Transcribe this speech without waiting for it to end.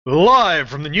Live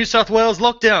from the New South Wales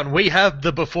lockdown, we have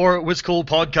the Before It Was Cool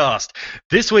podcast.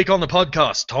 This week on the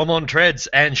podcast, Tom on Treads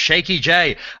and Shaky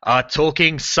J are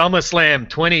talking Summerslam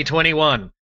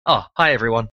 2021. Oh, hi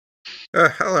everyone.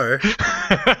 Hello.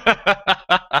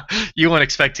 You weren't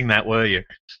expecting that, were you?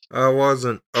 I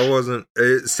wasn't.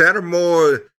 It sounded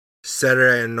more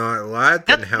Saturday Night Live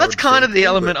than how that's kind of the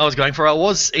element I was going for. I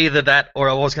was either that or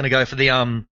I was going to go for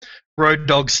the Road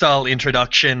Dogg style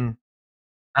introduction.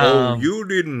 You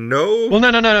didn't know? Well,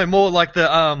 no. More like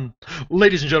the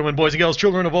ladies and gentlemen, boys and girls,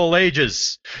 children of all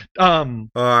ages. Yeah.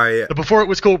 The Before It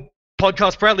Was Cool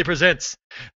podcast proudly presents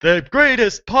the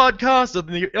greatest podcast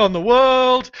on the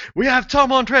world. We have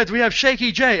Tom on Treads, we have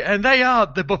Shaky J, and they are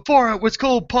the Before It Was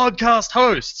Cool podcast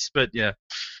hosts. But yeah,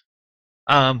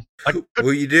 well,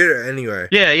 you did it anyway.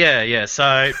 Yeah. So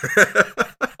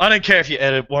I don't care if you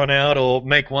edit one out or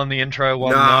make one the intro,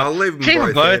 one. I'll leave them keep both.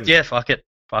 Them both. In. Yeah, fuck it.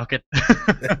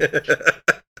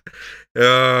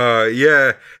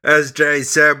 Yeah. As Jay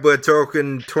said, we're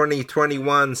talking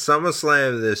 2021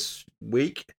 SummerSlam this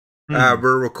week.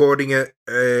 We're recording it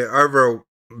over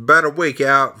about a week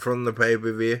out from the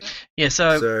pay-per-view. Yeah,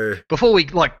 so before we,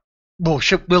 we'll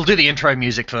do the intro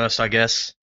music first, I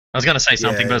guess. I was going to say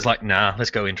something, but I was like, nah,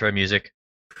 let's go intro music.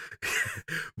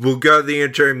 We'll go the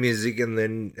intro music, and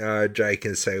then Jay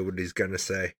can say what he's going to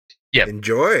say. Yeah.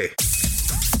 Enjoy.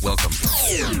 Welcome.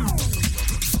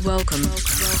 Welcome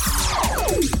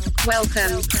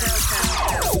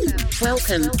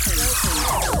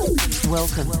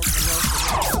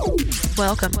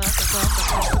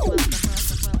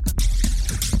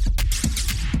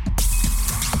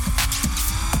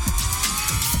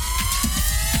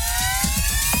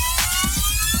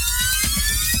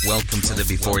to the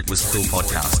Before It Was Cool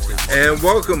podcast. And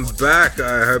welcome back.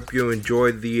 I hope you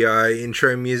enjoyed the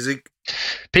intro music.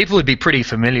 People would be pretty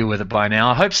familiar with it by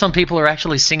now. I hope some people are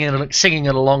actually singing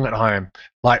it along at home.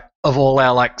 Like, of all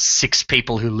our, 6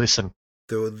 people who listen.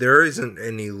 There isn't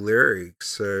any lyrics,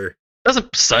 so...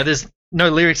 So there's no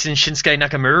lyrics in Shinsuke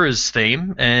Nakamura's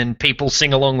theme, and people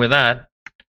sing along with that.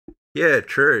 Yeah,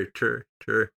 true.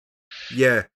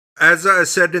 Yeah. As I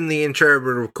said in the intro,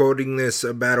 we're recording this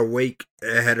about a week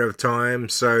ahead of time,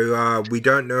 so we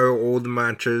don't know all the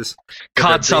matches.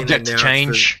 Card subject to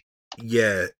change.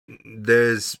 Yeah,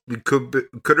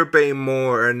 could have been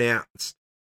more announced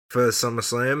for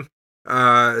SummerSlam.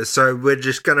 So we're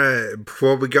just gonna,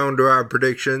 before we go into our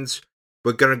predictions,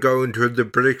 we're gonna go into the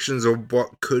predictions of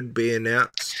what could be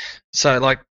announced. So,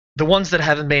 the ones that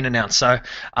haven't been announced. So,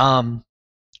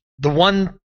 the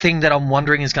one thing that I'm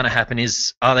wondering is going to happen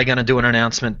is, are they going to do an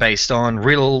announcement based on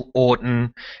Riddle,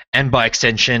 Orton, and by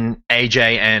extension,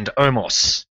 AJ and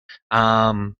Omos?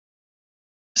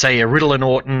 Riddle and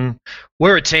Orton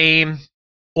were a team.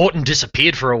 Orton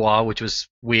disappeared for a while, which was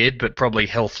weird, but probably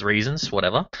health reasons,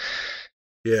 whatever.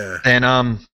 Yeah.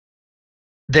 And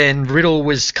then Riddle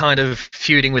was kind of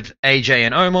feuding with AJ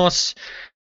and Omos.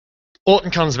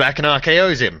 Orton comes back and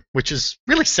RKO's him, which is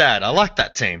really sad. I like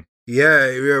that team. Yeah,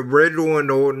 Riddle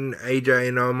and Orton, AJ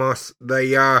and Omos,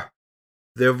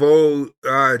 they've all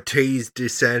teased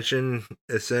dissension,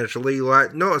 essentially.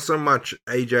 Not so much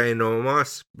AJ and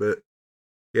Omos, but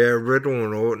yeah, Riddle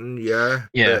and Orton, yeah.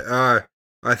 But,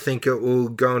 I think it will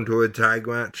go into a tag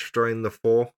match during the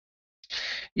fall.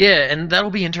 Yeah, and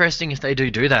that'll be interesting if they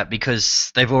do that,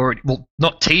 because they've already,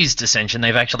 not teased dissension,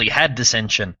 they've actually had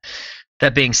dissension.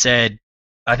 That being said,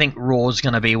 I think Raw's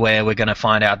going to be where we're going to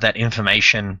find out that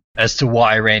information as to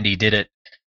why Randy did it.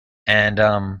 And,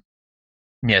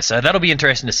 so that'll be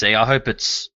interesting to see. I hope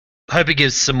it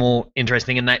gives some more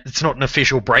interesting in that it's not an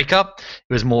official breakup.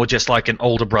 It was more just like an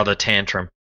older brother tantrum.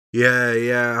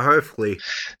 Yeah, hopefully.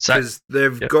 Because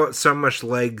they've got so much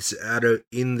legs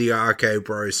in the RK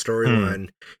Bro storyline.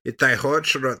 If they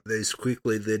hotshot this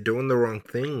quickly, they're doing the wrong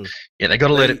thing. Yeah, they got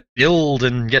to let it build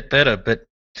and get better, but...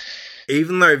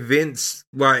 Even though Vince,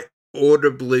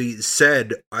 audibly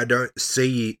said, I don't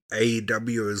see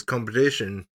AEW as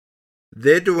competition,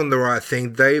 they're doing the right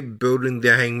thing. They're building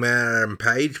the Hangman Adam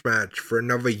Page match for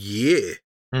another year.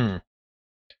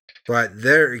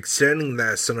 They're extending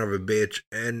that son of a bitch,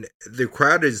 and the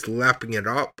crowd is lapping it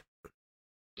up.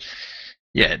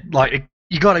 Yeah,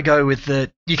 you got to go with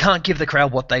you can't give the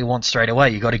crowd what they want straight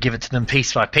away. You got to give it to them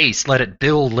piece by piece. Let it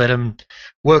build, let them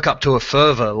work up to a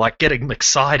fervor, get them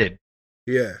excited.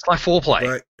 Yeah. It's like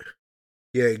foreplay.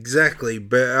 Yeah, exactly.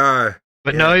 But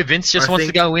no, Vince just wants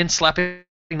to go in, slap it.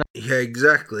 Yeah,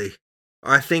 exactly.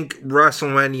 I think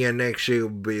WrestleMania next year will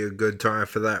be a good time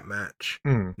for that match.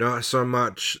 Not so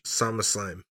much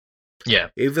SummerSlam. Yeah.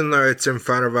 Even though it's in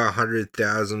front of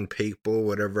 100,000 people,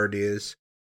 whatever it is,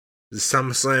 the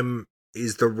SummerSlam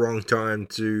is the wrong time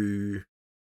to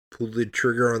pull the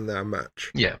trigger on that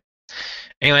match. Yeah.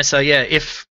 Anyway, so yeah,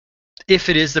 if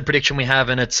it is the prediction we have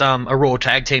and it's a Raw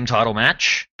tag team title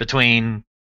match between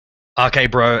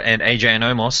RK Bro and AJ and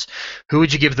Omos, who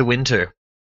would you give the win to?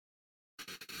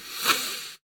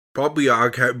 Probably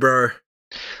RK Bro.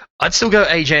 I'd still go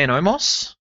AJ and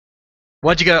Omos.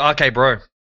 Why'd you go RK Bro?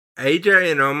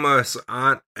 AJ and Omos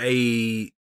aren't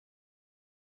they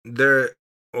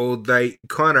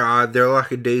kind of are. They're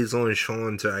like a Diesel and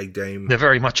Shawn tag team. They're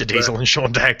very much a Diesel and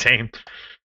Shawn tag team.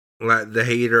 Like the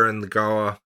Heater and the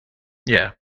Goer.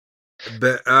 Yeah.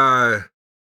 But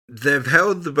they've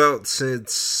held the belt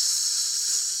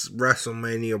since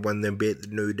WrestleMania when they beat the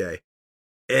New Day.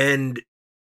 And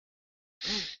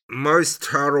most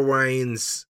title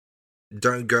reigns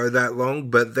don't go that long,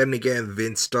 but then again,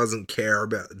 Vince doesn't care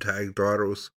about the tag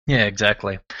titles. Yeah,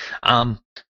 exactly. I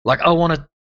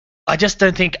just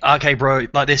don't think RK Bro,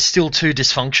 like, they're still too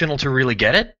dysfunctional to really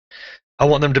get it. I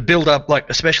want them to build up, like,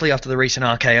 especially after the recent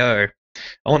RKO,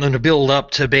 I want them to build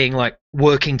up to being, like,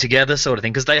 working together sort of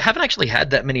thing, because they haven't actually had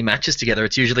that many matches together.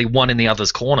 It's usually one in the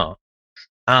other's corner.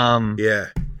 Yeah.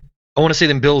 I want to see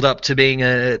them build up to being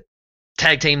a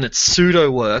tag team that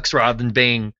pseudo works rather than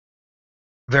being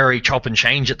very chop and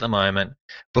change at the moment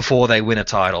before they win a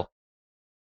title.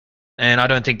 And I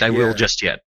don't think they will just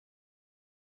yet,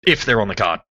 if they're on the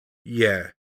card. Yeah.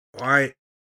 I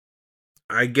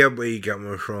get where you're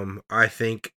coming from. I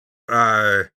think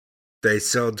they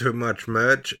sell too much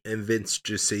merch and Vince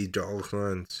just sees dollar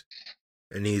signs.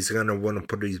 And he's going to want to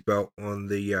put his belt on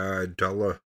the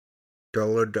dollar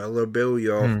bill,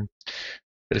 y'all.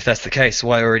 But if that's the case,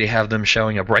 why already have them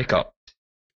showing a breakup?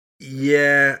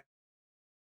 Yeah.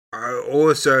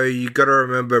 Also, you got to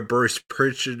remember Bruce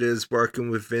Pritchard is working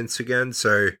with Vince again,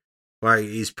 so like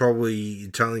he's probably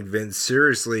telling Vince,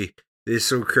 seriously,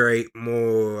 this will create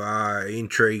more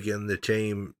intrigue in the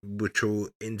team, which will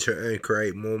in turn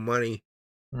create more money.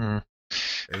 And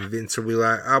Vince will be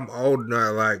like, I'm old and I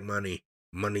like money.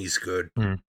 Money's good.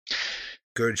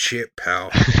 Good shit,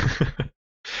 pal.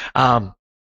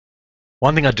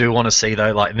 One thing I do want to see,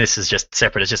 though, like, and this is just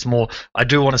separate, it's just more, I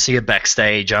do want to see a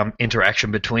backstage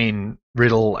interaction between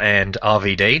Riddle and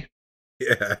RVD.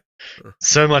 Yeah.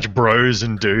 So much bros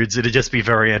and dudes, it'd just be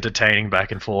very entertaining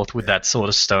back and forth with that sort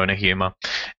of stoner humor.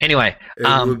 Anyway.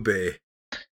 It would be.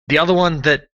 The other one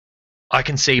that I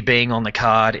can see being on the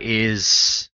card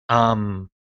is,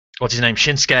 what's his name,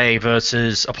 Shinsuke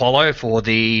versus Apollo for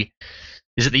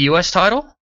is it the US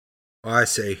title?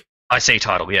 IC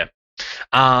title, yeah.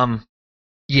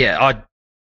 Yeah, I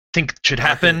think it should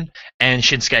happen, and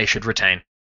Shinsuke should retain.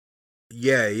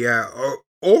 Yeah.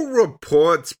 All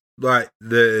reports, like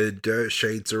the dirt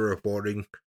sheets are reporting,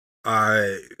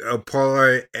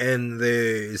 Apollo and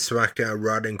the SmackDown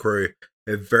writing crew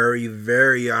are very,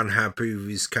 very unhappy with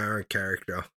his current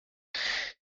character.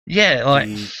 Yeah, like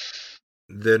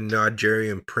the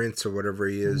Nigerian prince or whatever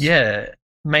he is. Yeah,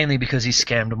 mainly because he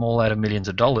scammed them all out of millions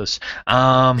of dollars.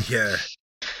 Yeah.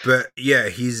 But yeah,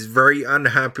 he's very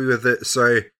unhappy with it.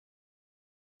 So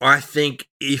I think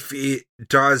if it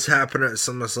does happen at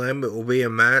SummerSlam, it will be a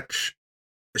match.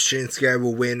 Shinsuke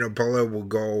will win. Apollo will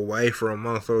go away for a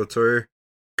month or two,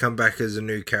 come back as a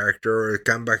new character, or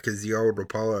come back as the old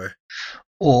Apollo.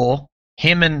 Or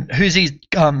him and who's he?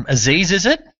 Aziz, is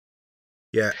it?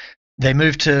 Yeah. They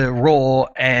move to Raw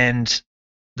and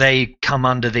they come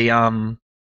under the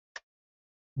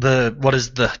what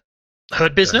is the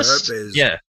Hurt Business? The Hurt Biz.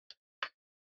 Yeah.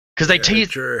 Because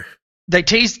they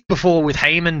teased before with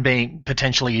Heyman being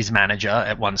potentially his manager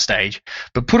at one stage,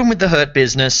 but put him with the Hurt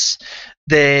Business.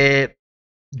 They're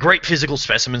great physical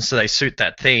specimens, so they suit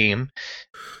that theme.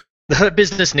 The Hurt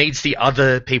Business needs the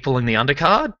other people in the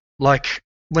undercard. Like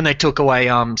when they took away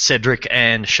Cedric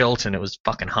and Shelton, it was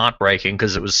fucking heartbreaking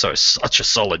because it was such a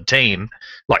solid team,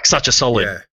 like such a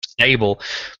solid stable.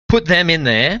 Put them in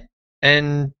there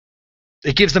and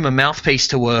it gives them a mouthpiece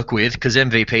to work with because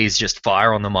MVP is just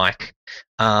fire on the mic.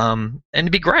 And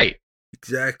it'd be great.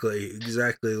 Exactly.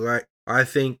 Like, I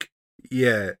think,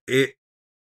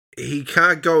 he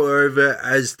can't go over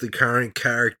as the current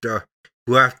character.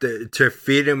 We'll have to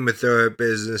fit him with the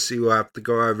business, he will have to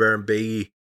go over and be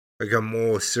like a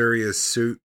more serious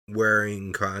suit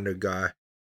wearing kind of guy.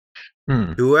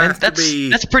 Who have to be...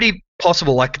 That's pretty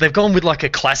possible. Like, they've gone with like a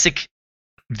classic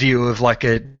view of like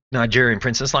a Nigerian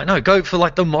princess. Like, no, go for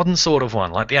like the modern sort of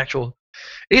one, like the actual.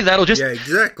 Either that or just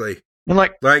exactly. And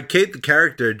like keep the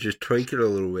character, just tweak it a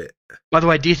little bit. By the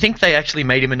way, do you think they actually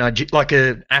made him like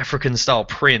a African style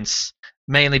prince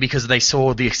mainly because they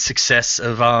saw the success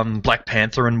of Black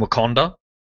Panther and Wakanda?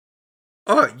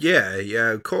 Oh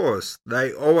yeah, of course.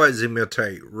 They always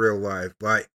imitate real life,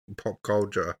 like pop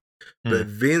culture. But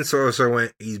Vince also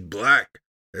went, he's black.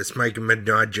 Let's make him a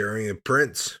Nigerian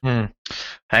prince.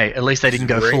 Hey, at least they didn't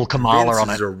go full Kamala on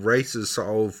it. Vince is a racist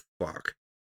old fuck.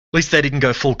 At least they didn't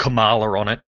go full Kamala on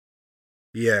it.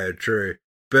 Yeah, true.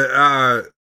 But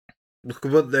look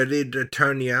at what they did to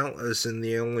Tony Atlas in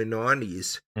the early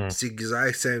 90s. It's the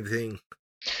exact same thing.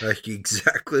 Like,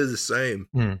 exactly the same.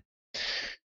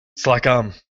 It's like,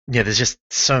 there's just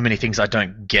so many things I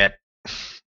don't get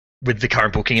with the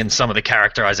current booking and some of the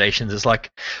characterizations. It's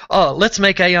like, oh, let's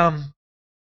make a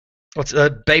what's a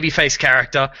babyface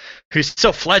character who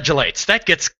self-flagellates. That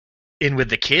gets in with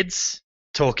the kids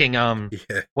talking.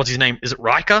 What's his name? Is it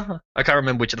Riker? I can't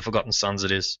remember which of the Forgotten Sons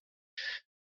it is.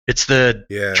 It's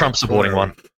the Trump supporting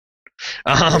one.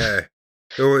 Yeah.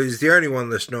 So he's the only one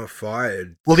that's not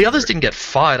fired. Well, the others didn't get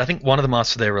fired. I think one of them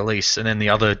asked for their release, and then the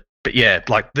other. But yeah,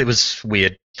 like it was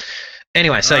weird.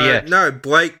 Anyway, so yeah. No,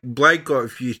 Blake got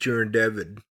future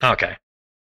endeavored. Okay.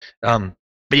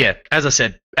 But yeah, as I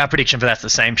said, our prediction for that's the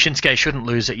same. Shinsuke shouldn't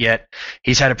lose it yet.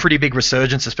 He's had a pretty big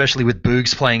resurgence, especially with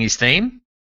Boogs playing his theme.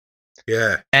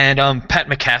 Yeah. And Pat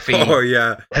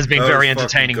McAfee has been very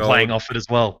entertaining playing off it as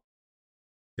well.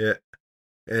 Yeah.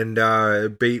 And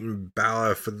beating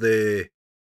Balor for the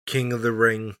King of the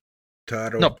Ring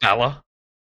title. Not Balor.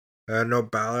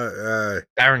 Not Balor.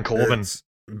 Baron Corbin.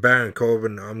 Baron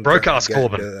Corbin. Broadcast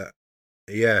Corbin.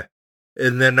 Yeah.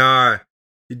 And then,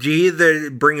 did you hear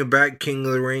they're bringing back King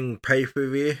of the Ring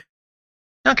pay-per-view?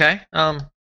 Okay.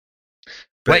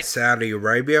 But Saudi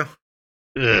Arabia?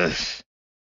 Ugh.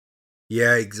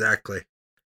 Yeah, exactly.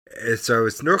 So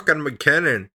it's not going to be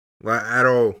canon, like, at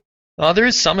all. Oh, there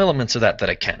is some elements of that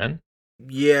are canon.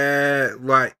 Yeah,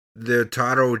 like, the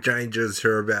title changes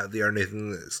are about the only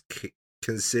thing that's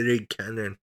considered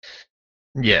canon.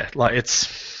 Yeah, like,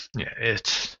 it's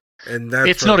it's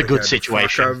not a good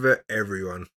situation. Fuck over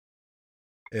everyone.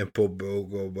 And put Bill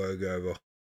Goldberg over.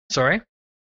 Sorry?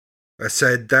 I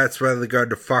said that's where they go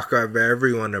to fuck over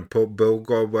everyone and put Bill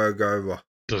Goldberg over.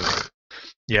 Ugh.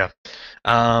 Yeah.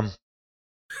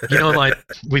 Like,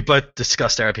 we both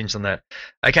discussed our opinions on that.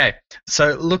 Okay,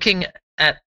 so looking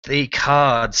at the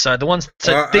cards, so the ones...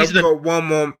 So these I've are got one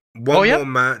more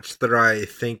match that I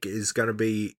think is going to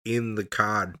be in the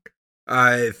card.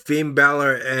 Finn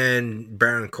Balor and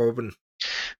Baron Corbin.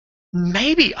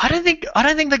 Maybe. I don't think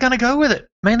they're going to go with it.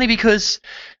 Mainly because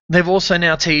they've also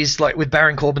now teased, like, with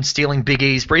Baron Corbin stealing Big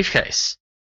E's briefcase.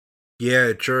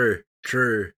 Yeah, true.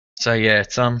 So yeah,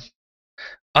 it's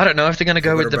I don't know if they're going to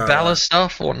go with the Balor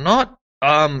stuff or not.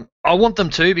 I want them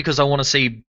to because I want to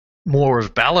see more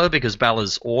of Balor because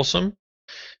Balor's awesome.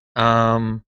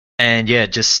 And yeah,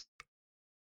 just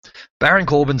Baron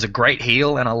Corbin's a great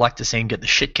heel, and I like to see him get the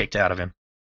shit kicked out of him.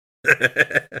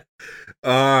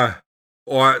 The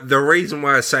reason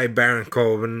why I say Baron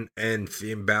Corbin and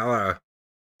Finn Balor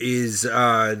is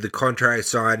the contract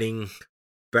signing.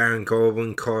 Baron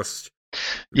Corbin cost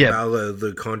Balor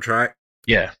the contract.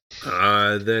 Yeah.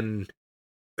 Then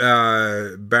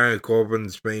Baron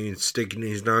Corbin's been sticking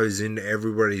his nose into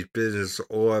everybody's business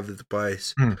all over the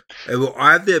place. It will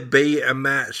either be a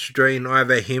match between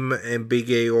either him and Big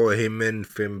E or him and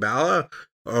Finn Balor,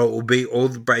 or it will be all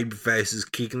the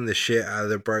babyfaces kicking the shit out of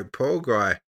the broke poor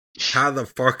guy. How the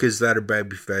fuck is that a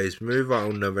babyface move?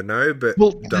 I'll never know. But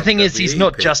the thing is, he's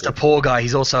not just a poor guy.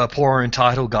 He's also a poor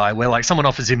entitled guy. Where like someone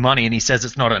offers him money and he says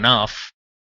it's not enough.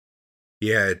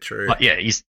 Yeah, true. Like, yeah,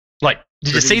 he's like.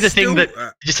 Did you see the thing that?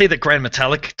 Did you see that Grand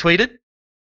Metallic tweeted?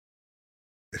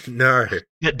 No.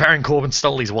 That Baron Corbin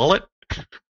stole his wallet.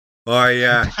 Oh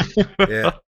yeah,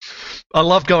 yeah. I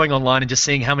love going online and just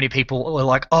seeing how many people are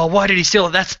like, "Oh, why did he steal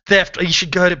it? That's theft. You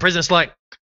should go to prison." It's like,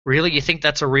 really? You think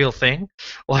that's a real thing?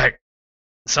 Like,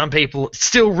 some people, it's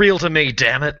still real to me.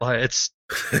 Damn it! Like, it's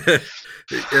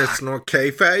it's not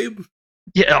kayfabe.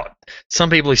 Yeah,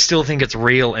 some people who still think it's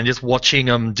real, and just watching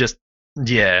them,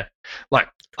 like.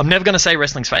 I'm never going to say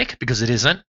wrestling's fake because it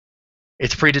isn't.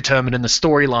 It's predetermined and the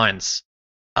storylines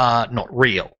are not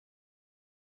real.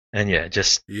 And yeah,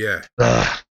 just... Yeah.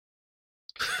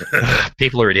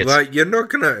 People are idiots. Like, you're not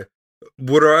going to...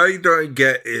 What I don't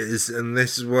get is, and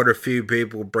this is what a few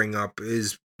people bring up,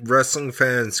 is wrestling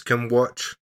fans can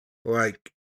watch, like,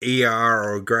 ER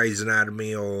or Grey's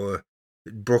Anatomy or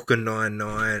Brooklyn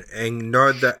Nine-Nine and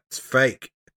know that's fake.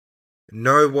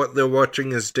 Know what they're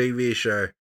watching is TV show.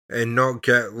 And not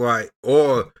get like,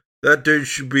 oh, that dude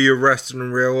should be arrested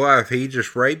in real life. He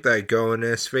just raped that girl in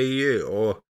SVU.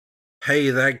 Or, hey,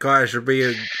 that guy should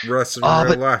be arrested in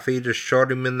real life. He just shot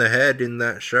him in the head in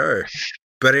that show.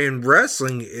 But in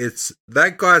wrestling, it's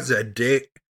that guy's a dick.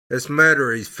 Let's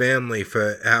murder his family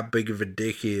for how big of a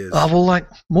dick he is. Oh, well, like,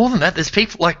 more than that, there's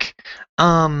people like,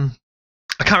 I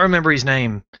can't remember his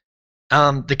name.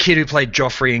 the kid who played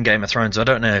Joffrey in Game of Thrones. I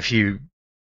don't know if you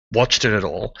watched it at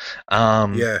all.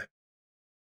 Yeah.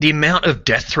 The amount of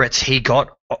death threats he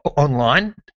got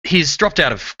online, he's dropped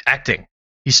out of acting.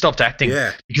 He stopped acting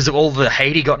because of all the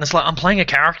hate he got. And it's like, I'm playing a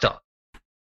character.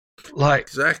 Like,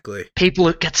 exactly.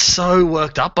 People get so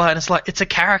worked up by it. And it's like, it's a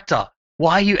character.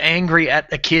 Why are you angry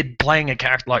at a kid playing a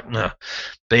character? Like, no.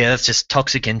 But yeah, that's just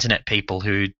toxic internet people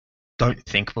who don't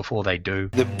think before they do.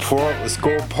 The Before It Was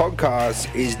Cool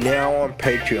podcast is now on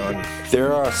Patreon.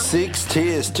 There are 6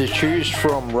 tiers to choose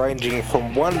from, ranging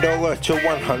from $1 to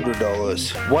 $100.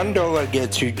 $1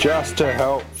 gets you just to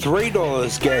help.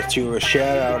 $3 gets you a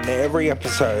shout out in every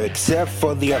episode, except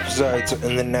for the episodes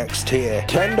in the next tier.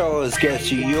 $10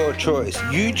 gets you your choice.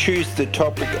 You choose the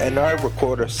topic and I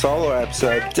record a solo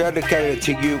episode dedicated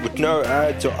to you with no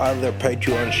ads or other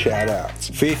Patreon shout outs.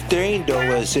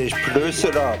 $15 is Produce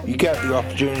It Up. You get the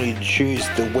opportunity to choose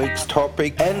the week's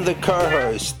topic and the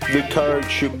co-host. The code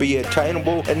should be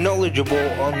attainable and knowledgeable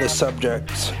on the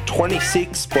subjects.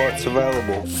 26 spots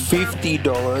available.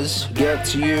 $50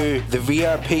 gets you the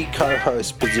VIP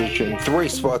co-host position. 3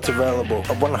 spots available.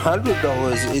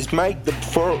 $100 is make the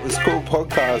Before It Was Cool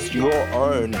podcast your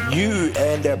own. You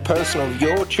and a person of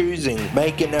your choosing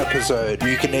make an episode.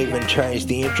 You can even change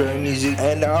the intro music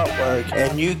and artwork,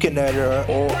 and you can edit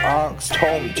or ask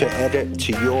Tom to edit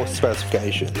to your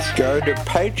specifications. Go to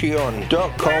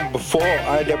patreon.com before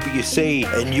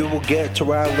IWC and you will get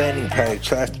to our landing page.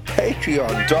 That's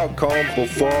patreon.com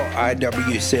before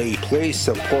IWC. Please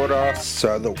support us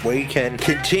so that we can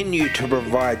continue to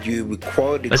provide you with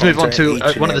quality Let's content. Let's move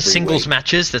on to one of the singles week.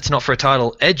 matches that's not for a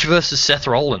title. Edge versus Seth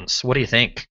Rollins. What do you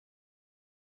think?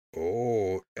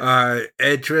 Oh,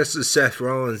 Edge versus Seth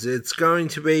Rollins. It's going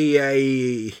to be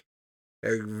a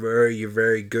very,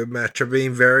 very good match. I've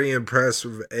been very impressed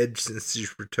with Edge since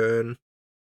his return.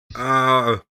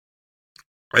 I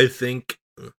think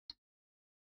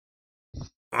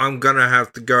I'm gonna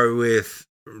have to go with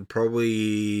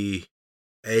probably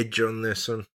Edge on this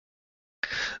one.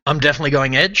 I'm definitely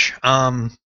going Edge.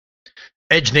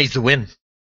 Edge needs the win.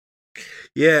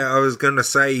 Yeah, I was gonna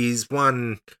say he's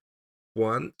won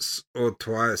once or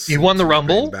twice. He won the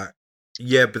Rumble.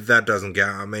 Yeah, but that doesn't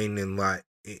count. I mean, in like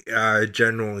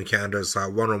general encounters,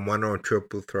 like 1-on-1 or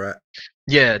triple threat.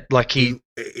 Yeah, like he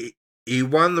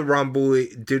won the Rumble.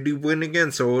 Did he win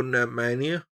against Orton at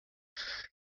Mania?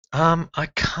 I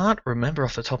can't remember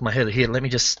off the top of my head. Here, let me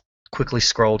just quickly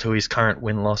scroll to his current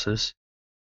win-losses.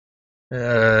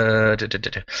 Marrying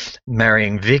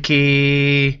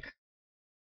Vicky,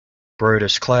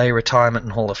 Brodus Clay, retirement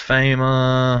and Hall of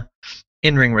Famer,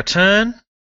 in-ring return.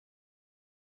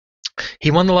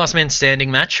 He won the last man standing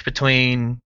match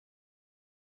between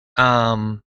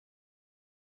him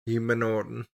and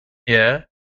Orton. Yeah.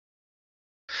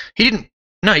 He didn't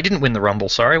win the Rumble,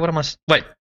 sorry. Wait.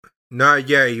 No,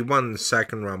 yeah, he won the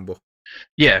second Rumble.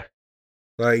 Yeah.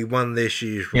 Like, he won this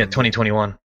year's Rumble. Yeah,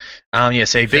 2021. Yeah,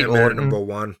 so he beat Orton. Number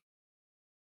 1.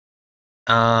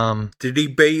 Did he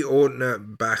beat Orton at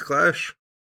Backlash?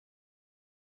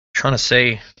 Trying to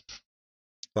see.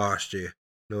 Last year,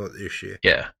 not this year.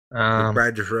 Yeah. The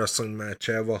greatest wrestling match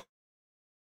ever.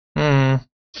 I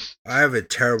have a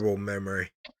terrible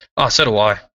memory. Oh, so do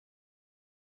I.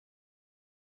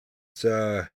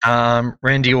 So,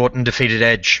 Randy Orton defeated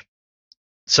Edge.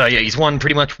 So yeah, he's won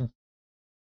pretty much.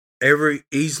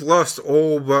 He's lost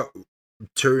all but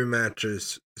 2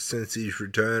 matches since his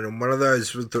return, and one of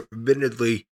those was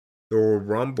admittedly the Royal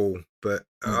Rumble, but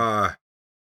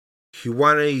he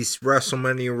won his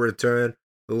WrestleMania return.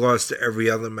 He lost every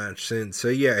other match since. So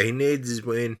yeah, he needs his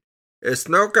win. It's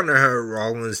not going to hurt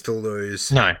Rollins to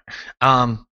lose. No.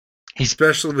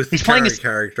 Especially with he's the playing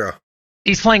character.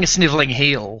 He's playing a sniveling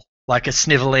heel, like a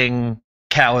sniveling,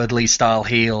 cowardly style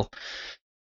heel.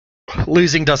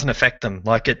 Losing doesn't affect them.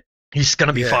 He's going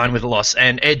to be fine with a loss,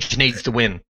 and Edge needs to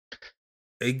win.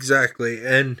 Exactly,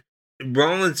 and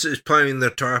Rollins is playing the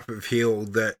type of heel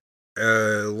that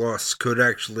loss could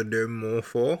actually do more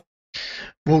for.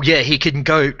 Well, yeah, he can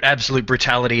go absolute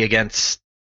brutality against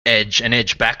Edge and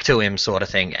Edge back to him sort of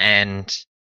thing, and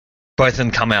both of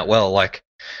them come out well. Edge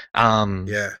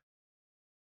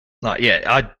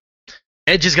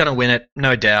is going to win it,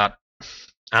 no doubt.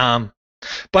 By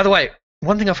the way,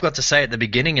 one thing I forgot to say at the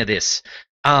beginning of this,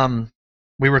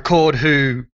 we record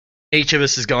who each of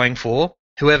us is going for.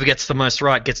 Whoever gets the most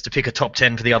right gets to pick a top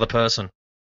 10 for the other person.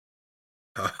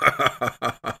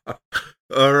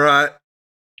 All right.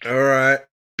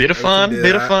 Bit of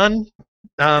fun.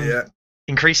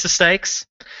 Increase the stakes.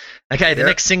 Okay, the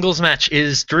next singles match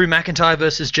is Drew McIntyre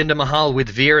versus Jinder Mahal with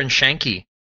Veer and Shanky.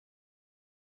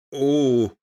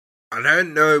 Oh, I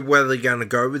don't know where they're going to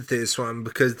go with this one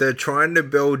because they're trying to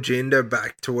build Jinder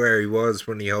back to where he was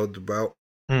when he held the belt.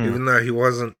 Even though he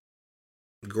wasn't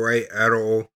great at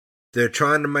all. They're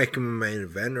trying to make him a main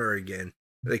eventer again.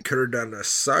 They could have done it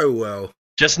so well.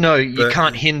 Just know you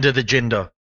can't hinder the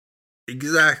gender.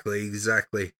 Exactly.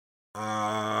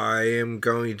 I am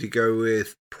going to go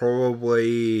with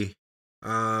probably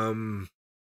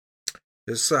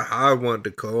it's a hard one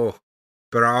to call.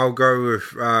 But I'll go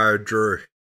with Drew.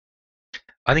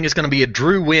 I think it's going to be a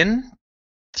Drew win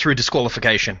through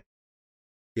disqualification.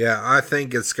 Yeah, I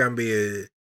think it's going to be a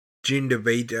Jinder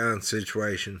beatdown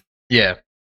situation. Yeah.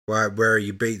 Where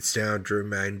he beats down Drew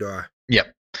McIntyre.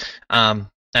 Yep.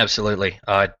 Absolutely.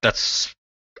 I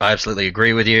absolutely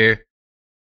agree with you.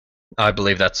 I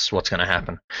believe that's what's going to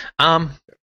happen.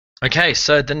 Okay,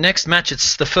 so the next match,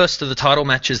 it's the first of the title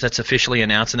matches that's officially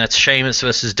announced, and that's Sheamus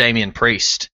versus Damian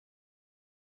Priest.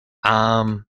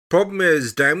 Problem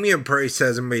is, Damian Priest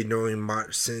hasn't been doing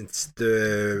much since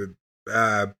the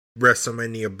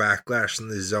WrestleMania Backlash and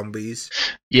the Zombies.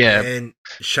 Yeah. And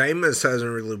Sheamus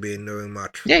hasn't really been doing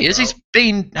much. Yeah, he's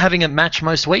been having a match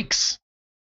most weeks.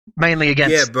 Mainly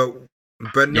against... Yeah,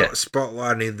 but not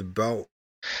spotlighting the belt,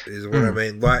 is what I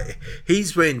mean. Like,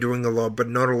 he's been doing a lot, but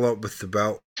not a lot with the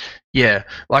belt. Yeah.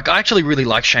 Like, I actually really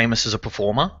like Sheamus as a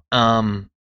performer.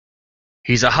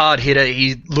 He's a hard hitter.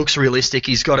 He looks realistic.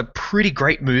 He's got a pretty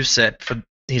great moveset for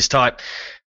his type.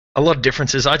 A lot of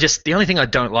differences. The only thing I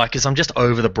don't like is I'm just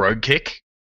over the brogue kick.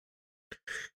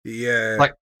 Yeah.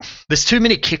 Like, there's too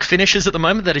many kick finishes at the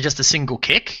moment that are just a single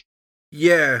kick.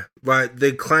 Yeah, like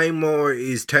the Claymore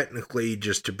is technically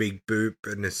just a big boop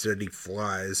and instead he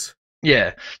flies.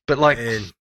 Yeah, but like,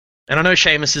 and I know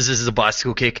Sheamus's is a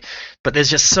bicycle kick, but there's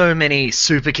just so many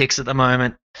super kicks at the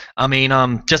moment. I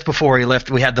mean, just before he left,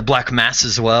 we had the Black Mass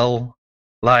as well.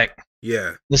 Like,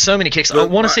 yeah, there's so many kicks. I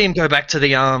want to see him go back to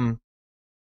the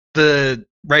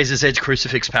Razor's Edge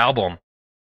Crucifix Powerbomb.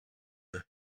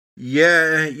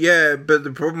 Yeah, but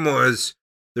the problem was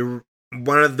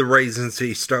one of the reasons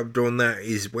he stopped doing that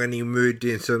is when he moved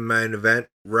into the main event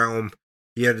realm,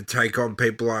 he had to take on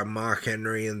people like Mark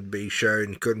Henry and the Big Show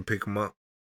and couldn't pick them up.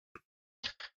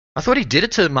 I thought he did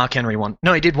it to Mark Henry one.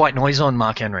 No, he did White Noise on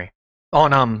Mark Henry.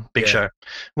 On Big Show.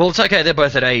 Well, it's okay. They're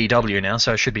both at AEW now,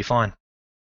 so it should be fine.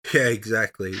 Yeah,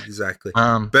 exactly.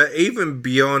 But even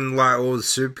beyond like all the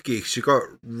super kicks, you got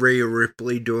Rhea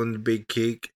Ripley doing the big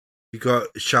kick. You got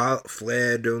Charlotte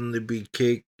Flair doing the big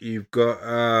kick. You've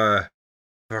got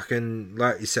fucking,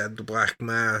 like you said, the Black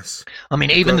Mass. I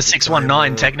mean, even the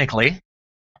 619 technically.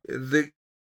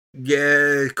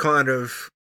 Yeah, kind of.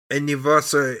 And you've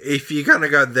also, if you're gonna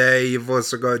go there, you've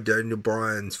also got Daniel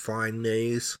Bryan's fine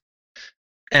knees.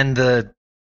 And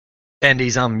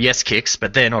his yes kicks,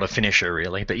 but they're not a finisher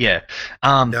really. But yeah,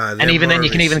 no, and even then you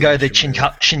can even go the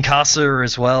Shinkasa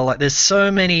as well. Like there's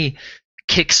so many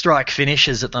kick strike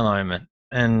finishes at the moment,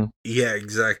 and yeah,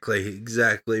 exactly.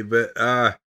 But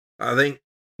I think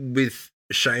with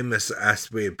Sheamus, it has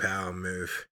to be a power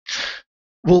move.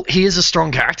 Well, he is a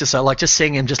strong character, so like just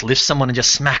seeing him just lift someone and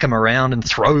just smack him around and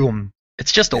throw him,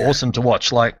 it's just awesome to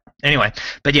watch. Like anyway,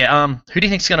 but yeah, who do you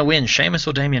think's going to win, Sheamus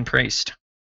or Damian Priest?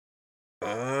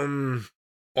 I'm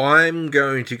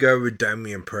going to go with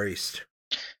Damian Priest.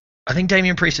 I think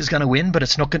Damian Priest is going to win, but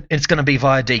it's not. It's going to be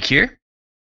via DQ.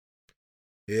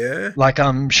 Yeah. Like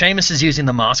Sheamus is using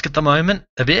the mask at the moment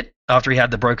a bit after he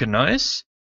had the broken nose.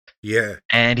 Yeah.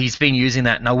 And he's been using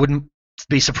that, and I wouldn't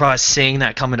be surprised seeing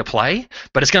that come into play.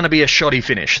 But it's going to be a shoddy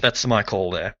finish. That's my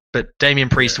call there. But Damian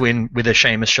Priest win with a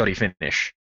Sheamus shoddy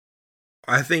finish.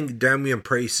 I think Damian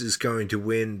Priest is going to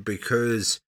win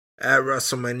because at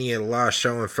WrestleMania, last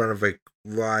show in front of a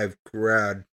live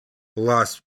crowd,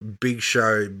 last big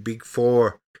show, Big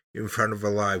Four in front of a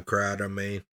live crowd, I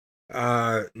mean.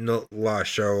 Not last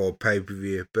show or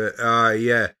pay-per-view, but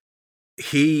yeah.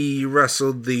 He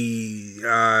wrestled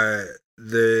the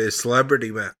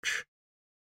celebrity match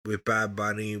with Bad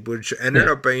Bunny, which ended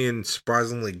up being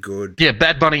surprisingly good. Yeah,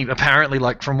 Bad Bunny, apparently,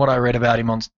 like from what I read about him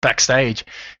on backstage,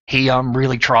 he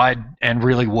really tried and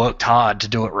really worked hard to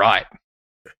do it right.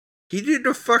 He did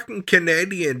a fucking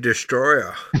Canadian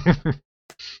destroyer.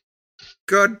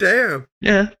 God damn.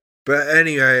 Yeah. But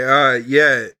anyway,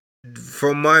 yeah,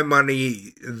 for my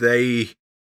money, they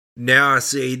now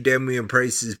see Damian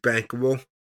Priest is bankable,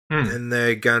 and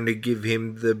they're going to give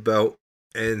him the belt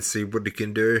and see what he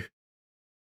can do.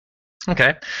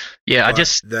 Okay. Yeah, but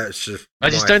I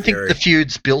just don't think the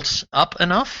feud's built up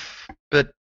enough,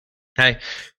 but hey.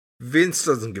 Vince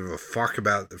doesn't give a fuck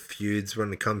about the feuds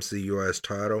when it comes to the US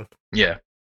title. Yeah.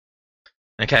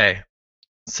 Okay.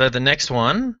 So the next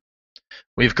one,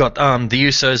 We've got the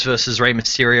Usos versus Rey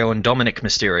Mysterio and Dominic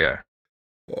Mysterio.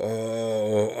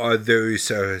 Oh, the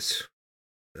Usos.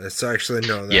 That's actually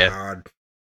not that Yeah. hard.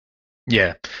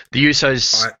 Yeah, the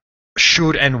Usos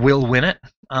should and will win it.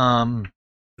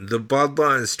 The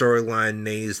Bloodline storyline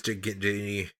needs to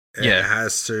continue. It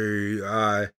has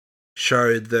to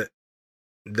show that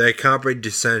they can't be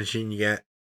dissension yet.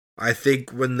 I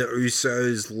think when the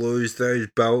Usos lose those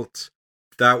belts,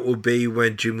 that will be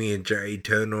when Jimmy and Jay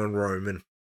turn on Roman.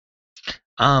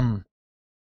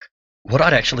 What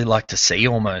I'd actually like to see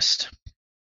almost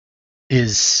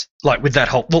is like with that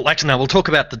whole. Well, actually, no. We'll talk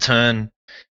about the turn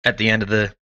at the end of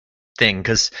the thing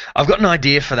because I've got an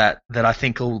idea for that I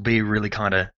think will be really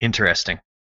kind of interesting.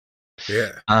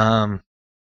 Yeah.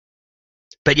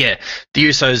 But yeah, the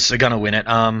Usos are gonna win it.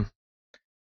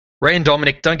 Rey and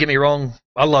Dominic. Don't get me wrong.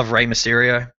 I love Rey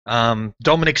Mysterio.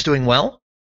 Dominic's doing well.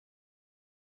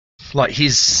 Like but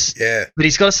he's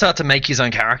got to start to make his own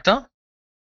character.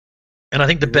 And I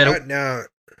think the better right now,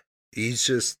 he's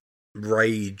just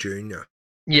Ray Jr.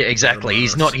 Yeah, exactly.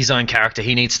 He's not his own character.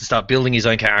 He needs to start building his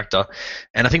own character.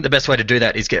 And I think the best way to do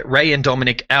that is get Ray and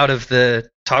Dominic out of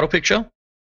the title picture.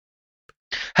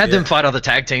 Have them fight other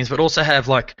tag teams, but also have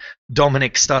like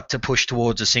Dominic start to push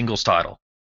towards a singles title.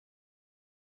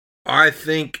 I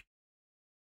think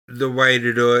the way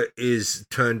to do it is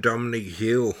turn Dominic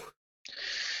heel.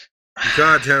 You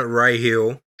can't turn Ray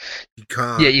heel. You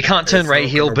can't. Yeah, you can't turn Ray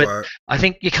heel, but I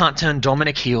think you can't turn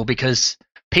Dominic heel because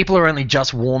people are only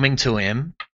just warming to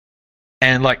him,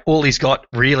 and like all he's got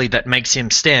really that makes him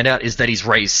stand out is that he's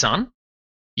Ray's son.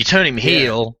 You turn him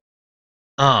heel,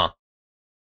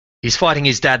 he's fighting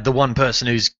his dad, the one person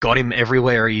who's got him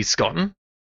everywhere he's gotten.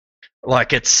 Like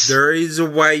there is a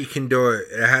way you can do it.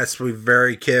 It has to be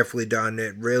very carefully done.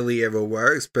 It rarely ever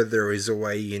works, but there is a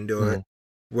way you can do it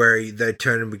where they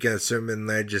turn him against him and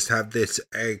they just have this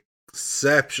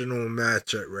exceptional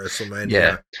match at WrestleMania.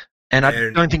 Yeah. And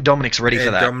I don't think Dominic's ready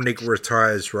for that. Dominic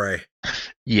retires Ray.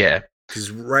 Yeah.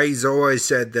 Because Ray's always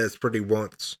said that's what he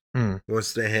wants.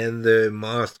 Wants to hand the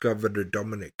mask over to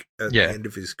Dominic at the end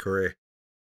of his career.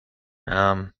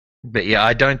 But yeah,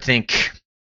 I don't think...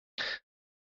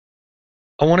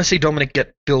 I want to see Dominic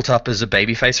get built up as a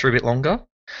babyface for a bit longer.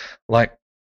 Like,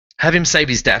 have him save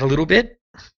his dad a little bit.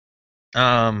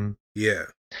 Yeah.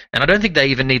 And I don't think they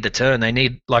even need the turn. They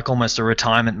need like almost a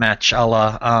retirement match a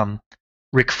la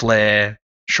Ric Flair,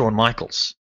 Shawn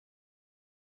Michaels.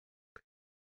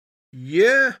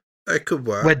 Yeah, that could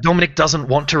work. Where Dominic doesn't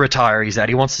want to retire his dad.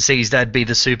 He wants to see his dad be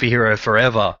the superhero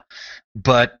forever.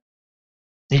 But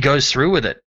he goes through with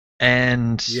it.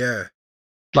 And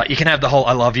like you can have the whole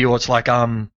I love you, or it's like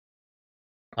I'm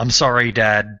sorry,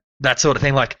 Dad. That sort of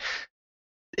thing. Like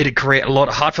it'd create a lot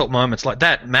of heartfelt moments. Like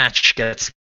that match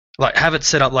gets like have it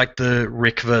set up like the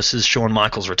Rick versus Shawn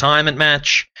Michaels retirement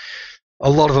match. A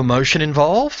lot of emotion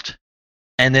involved.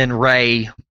 And then Ray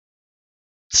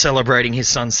celebrating his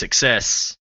son's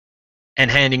success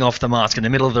and handing off the mask in the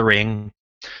middle of the ring.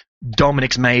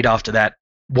 Dominic's made after that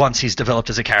once he's developed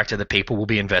as a character that people will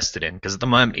be invested in. Because at the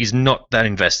moment, he's not that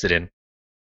invested in.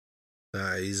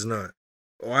 No, he's not.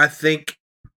 Well, I think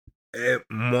it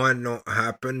might not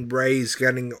happen. Ray's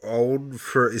getting old,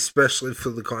 especially for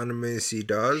the kind of moves he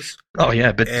does. Oh,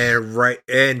 yeah, but...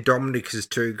 And Dominic is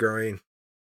too green.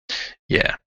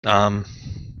 Yeah.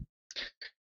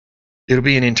 It'll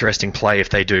be an interesting play if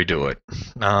they do it.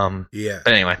 Yeah.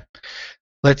 But anyway,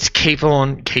 let's keep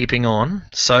on keeping on.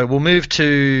 So we'll move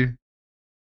to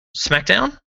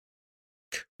SmackDown.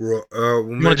 We'll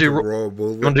want to do Raw. You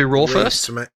want to do Raw first?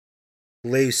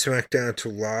 Leave SmackDown to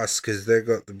last because they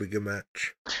got the bigger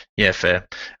match. Yeah, fair.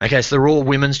 Okay, so the Raw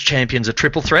Women's Champions are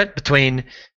triple threat between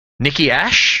Nikki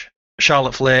Ash,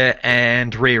 Charlotte Flair,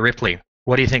 and Rhea Ripley.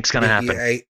 What do you think's going to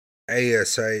happen?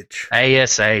 ASH.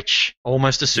 ASH.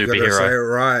 Almost a superhero. You gotta say it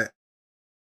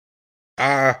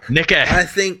right. Nikki. I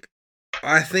think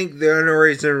the only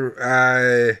reason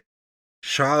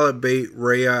Charlotte beat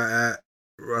Rhea at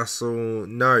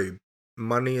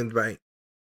Money in the Bank.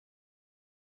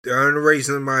 The only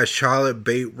reason why Charlotte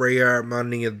beat Rhea at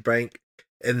Money in the Bank,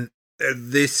 and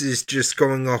this is just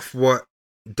going off what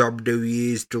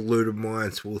WWE's deluded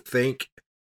minds will think.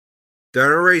 The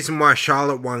only reason why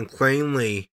Charlotte won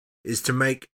cleanly is to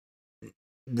make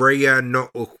Rhea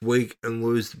not look weak and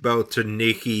lose the belt to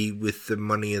Nikki with the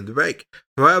Money in the Bank.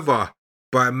 However,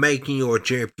 by making your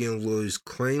champion lose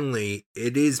cleanly,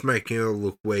 it is making her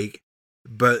look weak.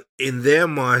 But in their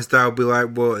minds, they'll be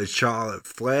like, well, it's Charlotte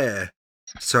Flair.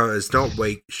 So it's not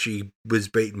weak. She was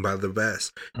beaten by the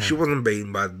best. She wasn't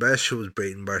beaten by the best. She was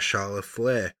beaten by Charlotte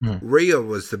Flair. Rhea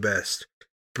was the best.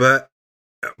 But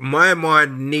in my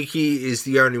mind, Nikki is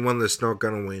the only one that's not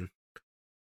going to win.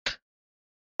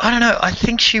 I don't know. I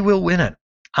think she will win it.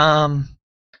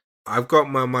 I've got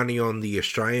my money on the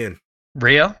Australian.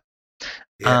 Rhea.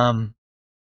 Yeah.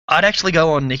 I'd actually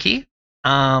go on Nikki.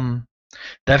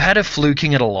 They've had her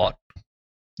fluking it a lot.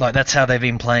 Like, that's how they've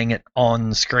been playing it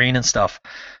on screen and stuff.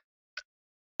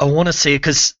 I want to see it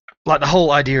because, like, the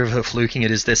whole idea of her fluking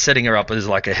it is they're setting her up as,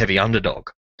 like, a heavy underdog.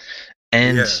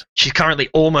 And Yeah. she's currently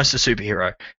almost a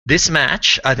superhero. This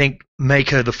match, I think, make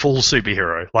her the full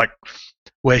superhero. Like,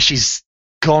 where she's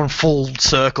gone full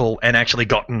circle and actually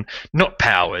gotten, not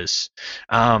powers,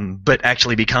 but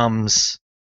actually becomes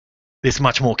this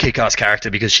much more kick-ass character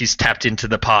because she's tapped into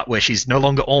the part where she's no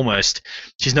longer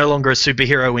she's no longer a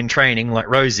superhero in training like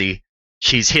Rosie.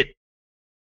 She's hit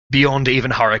beyond even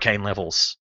Hurricane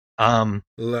levels.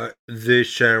 Like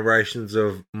this generations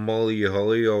of Molly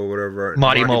Holly or whatever.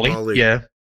 Mighty Molly. Yeah.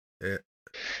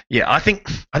 I think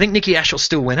Nikki Ash will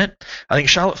still win it. I think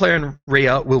Charlotte Flair and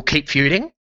Rhea will keep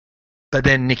feuding, but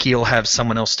then Nikki will have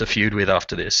someone else to feud with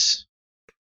after this.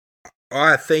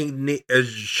 I think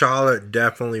Charlotte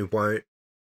definitely won't.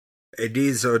 It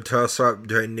is a toss-up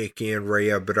between Nikki and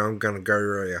Rhea, but I'm going to go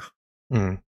Rhea.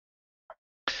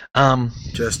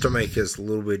 Just to make us a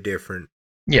little bit different.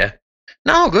 Yeah.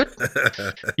 No, good.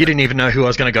 You didn't even know who I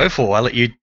was going to go for. I let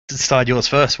you decide yours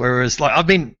first. Whereas, like,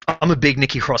 I'm a big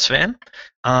Nikki Cross fan.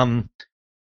 I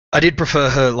did prefer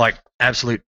her, like,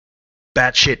 absolute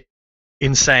batshit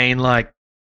insane, like,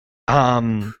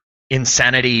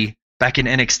 insanity back in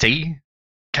NXT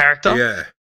character. Yeah.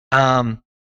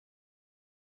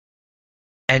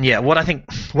 And yeah, what I think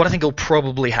will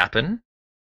probably happen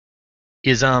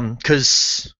is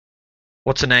because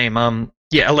what's her name?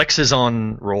 Alexa's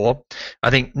on Raw.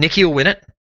 I think Nikki will win it,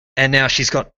 and now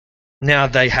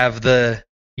they have the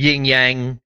yin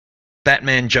yang,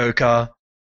 Batman Joker,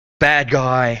 bad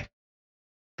guy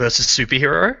versus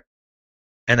superhero,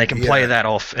 and they can play that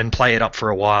off and play it up for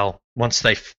a while once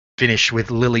they finish with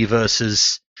Lily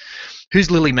versus. Who's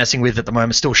Lily messing with at the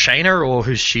moment? Still Shayna, or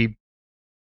who's she?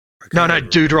 No,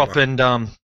 Doudrop and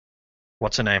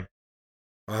what's her name?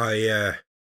 Oh yeah.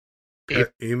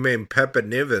 You mean Pepper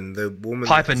Niven, the woman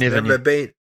Piper Niven,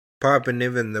 Piper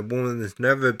Niven, the woman that's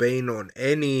never been on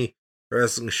any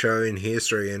wrestling show in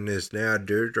history and is now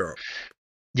Doudrop.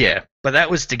 Yeah, but that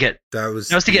was to get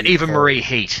Eva Marie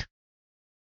heat.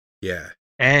 Yeah.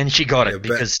 And she got it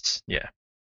because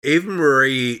Eva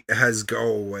Marie has go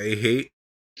away heat.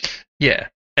 Yeah,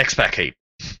 X-Pac heat.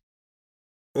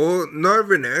 Or not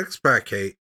even X-Pac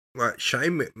heat, like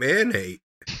Shane McMahon heat.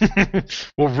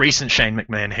 Well, recent Shane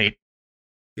McMahon heat.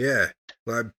 Yeah,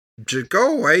 like, just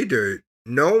go away, dude.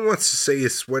 No one wants to see a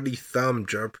sweaty thumb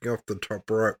jumping off the top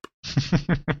rope.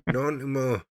 Not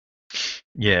anymore.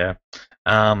 Yeah.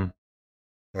 Don't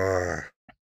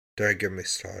get me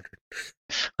started.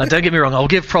 Don't get me wrong, I'll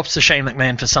give props to Shane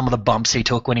McMahon for some of the bumps he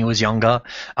took when he was younger.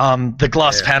 The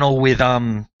glass panel with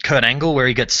Kurt Angle where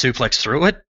he gets suplexed through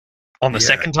it on the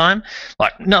second time.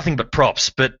 Like, nothing but props,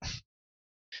 but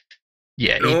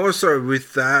yeah. And also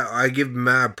with that, I give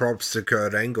mad props to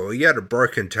Kurt Angle. He had a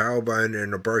broken tailbone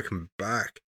and a broken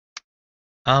back.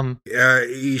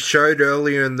 He showed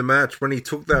earlier in the match when he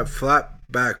took that flat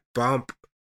back bump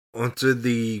onto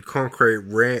the concrete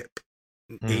ramp.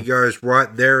 He goes,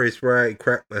 right there is where I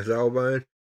cracked my tailbone.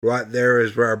 Right there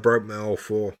is where I broke my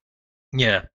L4.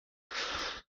 Yeah.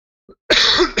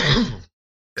 And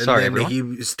Sorry, then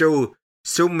everyone. he still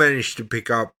managed to pick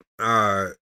up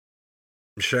Shane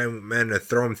McMahon and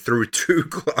throw him through 2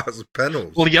 glass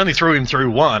panels. Well, he only threw him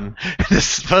through one.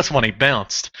 This first one he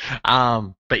bounced.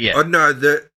 But yeah. Oh no,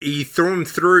 he threw him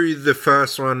through the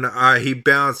first one. He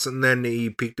bounced and then he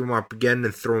picked him up again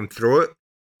and threw him through it.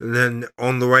 And then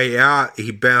on the way out, he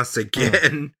bounced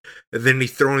again, and then he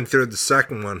threw him through the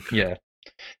second one. Yeah.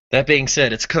 That being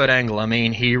said, it's Kurt Angle. I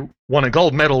mean, he won a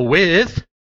gold medal with...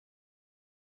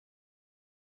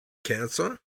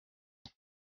 Cancer?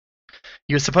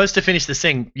 You were supposed to finish this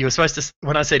thing. You were supposed to...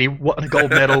 When I said he won a gold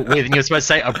medal with, and you were supposed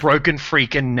to say a broken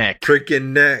freaking neck. Freaking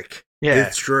neck. Yeah.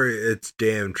 It's true. It's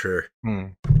damn true.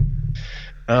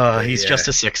 He's just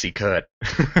a sexy Kurt.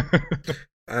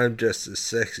 I'm just a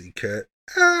sexy Kurt.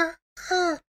 Oh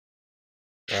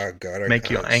God! Make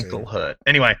your ankle hurt.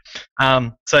 Anyway,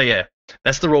 so yeah,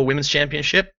 that's the Raw Women's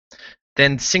Championship.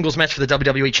 Then singles match for the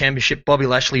WWE Championship: Bobby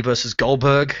Lashley versus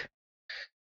Goldberg.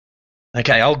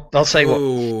 Okay, I'll say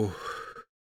what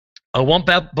I want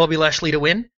Bobby Lashley to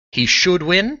win. He should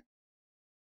win.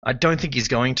 I don't think he's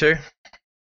going to.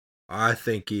 I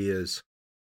think he is.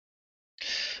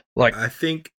 I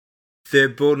think they're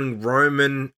building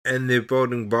Roman and they're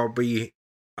building Bobby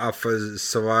up for the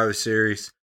Survivor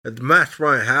Series. The match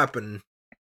won't happen,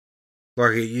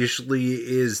 Like it usually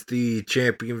is the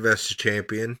champion versus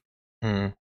champion.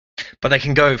 Mm. But they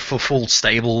can go for full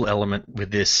stable element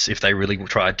with this if they really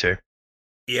tried to.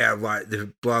 Yeah, like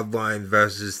the Bloodline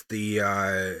versus the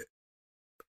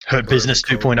Hurt Business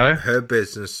 2.0? Her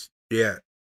Business, yeah.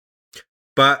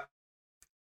 But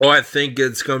I think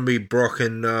it's going to be Brock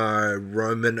and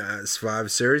Roman at Survivor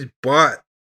Series, but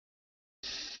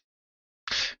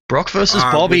Brock versus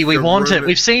Bobby, we want Roman, it.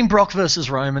 We've seen Brock versus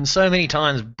Roman so many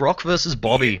times. Brock versus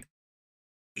Bobby.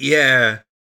 Yeah,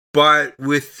 but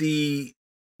with the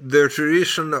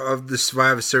tradition of the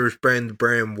Survivor Series brand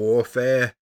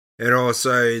warfare, and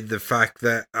also the fact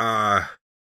that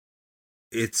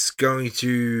it's going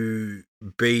to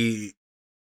be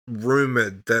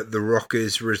rumored that The Rock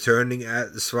is returning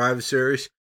at the Survivor Series,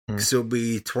 because it'll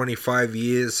be 25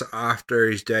 years after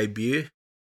his debut.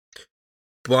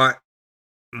 But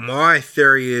my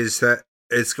theory is that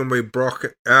it's going to be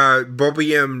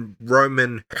Bobby and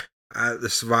Roman at the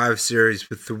Survivor Series,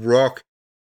 with The Rock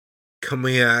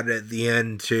coming out at the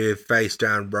end to face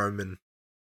down Roman.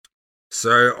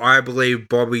 So I believe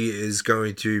Bobby is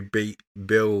going to beat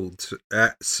Build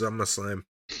at SummerSlam.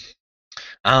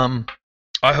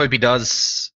 I hope he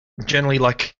does. Generally,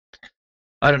 like,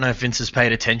 I don't know if Vince has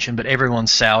paid attention, but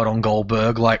everyone's soured on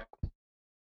Goldberg. Like,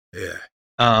 yeah.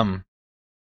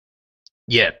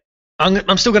 Yeah.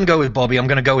 I'm still going to go with Bobby. I'm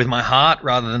going to go with my heart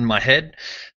rather than my head,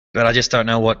 but I just don't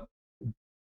know what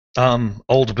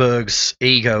Oldberg's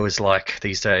ego is like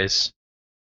these days.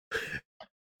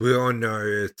 We all know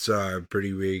it's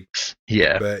pretty weak.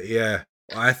 Yeah. But yeah,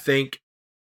 I think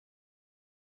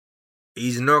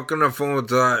he's not going to fall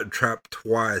into that trap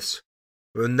twice.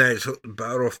 When they took the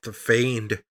belt off the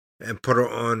Fiend and put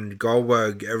it on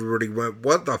Goldberg, everybody went,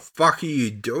 "What the fuck are you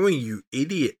doing, you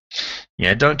idiot?"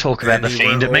 Yeah, don't talk about the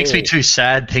Fiend. It makes me too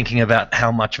sad thinking about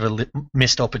how much of a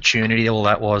missed opportunity all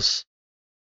that was.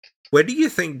 Where do you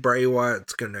think Bray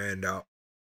Wyatt's going to end up?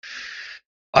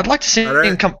 I'd like to see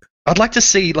him come. I'd like to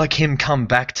see like him come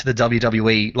back to the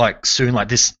WWE like soon, like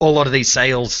this. A lot of these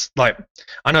sales, like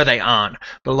I know they aren't,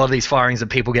 but a lot of these firings of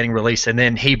people getting released, and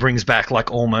then he brings back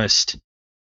like almost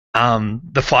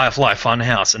the Firefly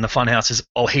Funhouse, and the Funhouse is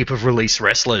a heap of released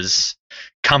wrestlers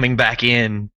coming back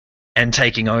in and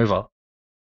taking over.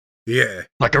 Yeah,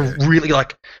 like a really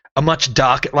like a much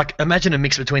darker. Like imagine a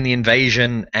mix between the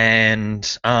Invasion and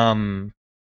the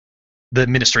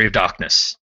Ministry of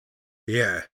Darkness.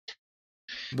 Yeah.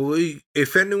 Well,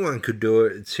 if anyone could do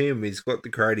it, it's him. He's got the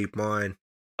creative mind.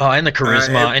 Oh, and the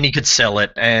charisma, and he could sell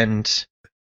it, and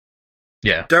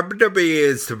yeah. WWE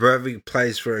is the perfect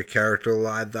place for a character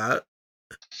like that.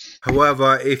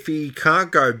 However, if he can't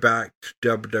go back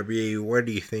to WWE, where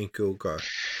do you think he'll go?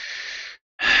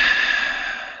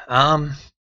 I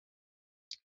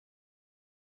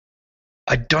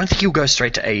don't think he'll go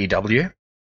straight to AEW.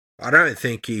 I don't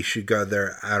think he should go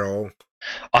there at all.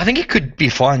 I think it could be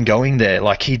fine going there.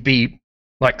 Like he'd be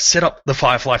like set up the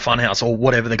Firefly Funhouse or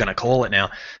whatever they're going to call it now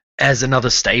as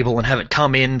another stable and have it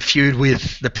come in, feud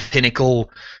with the Pinnacle,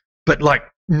 but like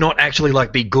not actually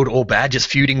like be good or bad, just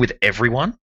feuding with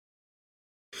everyone.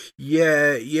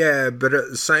 Yeah, but at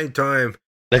the same time,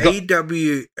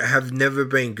 AEW have never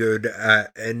been good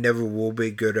at and never will be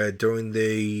good at doing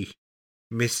the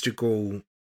mystical,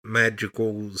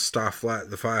 magical stuff like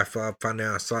the Firefly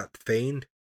Funhouse, like the Fiend.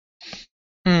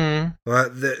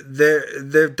 Like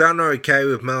they've done okay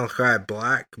with Malachi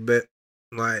Black, but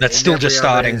like that's still just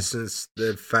starting. Since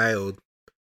they've failed,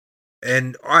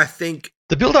 and I think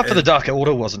the build up for the Dark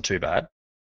Order wasn't too bad.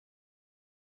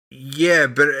 Yeah,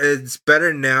 but it's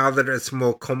better now that it's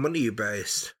more comedy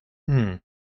based. And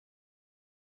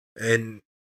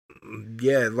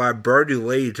yeah, like Brody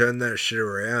Lee turned that shit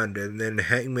around, and then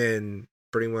Hangman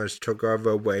pretty much took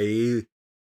over where he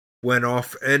went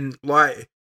off, and like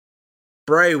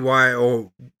Bray Wyatt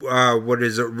or what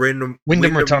is it, Wyndham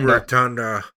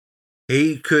Rotunda,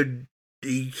 he can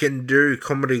do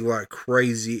comedy like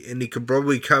crazy, and he could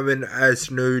probably come in as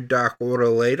new Dark Order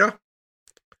leader.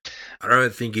 I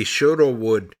don't think he should or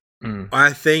would.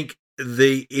 I think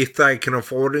if they can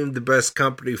afford him, the best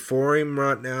company for him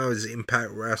right now is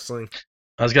Impact Wrestling.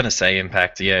 I was going to say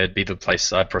Impact. Yeah, it'd be the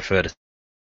place I'd prefer to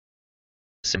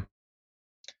see him.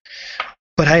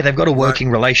 But hey, they've got a working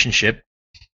relationship.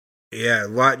 Yeah,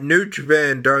 like New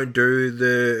Japan don't do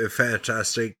the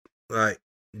fantastic, like,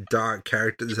 dark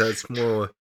characters. That's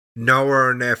more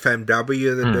Noah and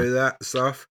FMW that do that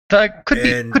stuff. That could be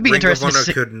interesting. Ring of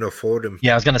Honor couldn't afford him.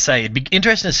 Yeah, I was going to say it'd be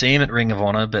interesting to see him at Ring of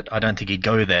Honor, but I don't think he'd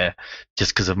go there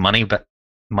just because of money. But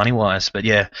money-wise, but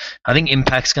yeah, I think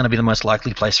Impact's going to be the most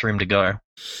likely place for him to go.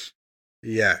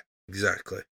 Yeah,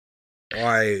 exactly.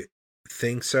 I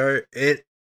think so.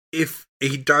 if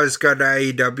he does go to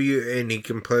AEW and he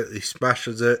completely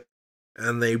smashes it,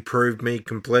 and they prove me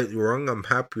completely wrong, I'm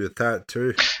happy with that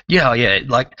too. Yeah.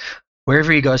 Like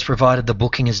wherever he goes, provided the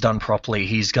booking is done properly,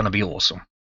 he's going to be awesome.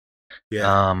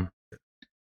 Yeah.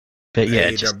 But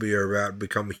yeah, AEW are about to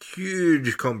become a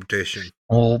huge competition.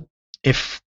 Or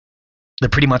if the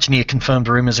pretty much near confirmed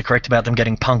rumors are correct about them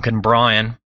getting Punk and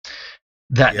Bryan,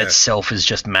 that in itself is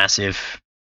just massive.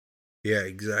 Yeah,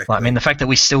 exactly. Like, I mean, the fact that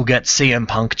we still get CM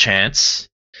Punk chance,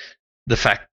 the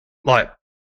fact, like,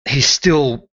 he's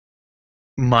still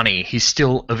money, he's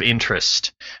still of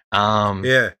interest.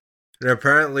 Yeah, and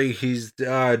apparently he's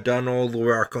done all the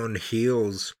work on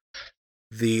heels.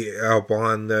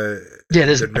 On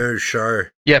the new show.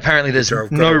 Yeah, apparently there's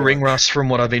no ring rust from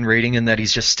what I've been reading, and that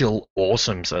he's just still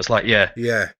awesome. So it's like, yeah.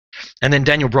 And then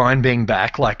Daniel Bryan being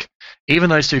back, like, even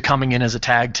those two coming in as a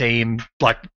tag team,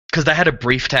 like, because they had a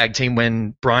brief tag team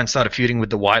when Bryan started feuding with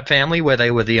the Wyatt family, where they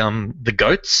were the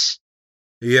goats.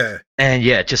 Yeah. And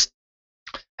yeah, just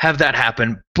have that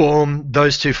happen. Boom,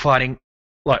 those two fighting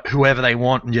like whoever they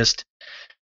want and just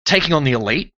taking on the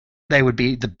Elite. They would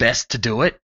be the best to do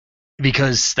it.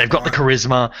 Because they've got the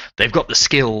charisma, they've got the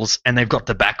skills, and they've got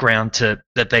the background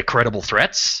that they're credible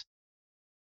threats.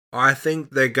 I think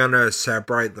they're gonna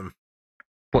separate them.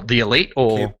 What, the Elite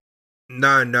or?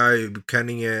 No,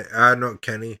 Kenny. Not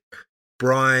Kenny.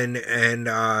 Bryan and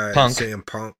Punk. CM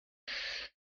Punk.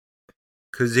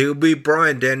 Because he'll be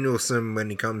Bryan Danielson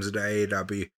when he comes to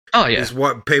AEW. Oh yeah. Is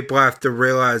what people have to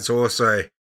realize also.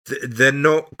 They're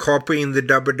not copying the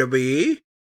WWE.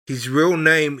 His real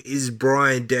name is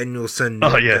Bryan Danielson,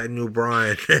 not Daniel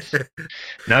Bryan.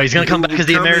 No, he's going to come back as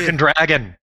the American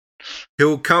Dragon.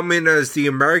 He'll come in as the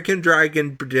American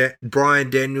Dragon,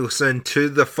 Bryan Danielson, to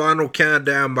the final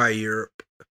countdown by Europe.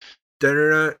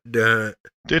 Yeah,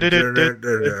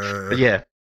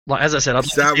 like as I said, I'd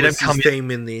love to see them come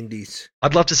in. In the Indies.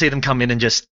 I'd love to see them come in and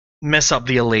just mess up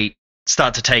the Elite,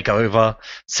 start to take over,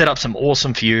 set up some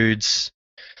awesome feuds.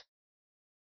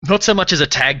 Not so much as a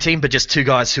tag team, but just two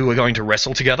guys who are going to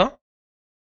wrestle together.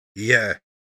 Yeah.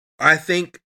 I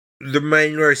think the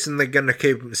main reason they're going to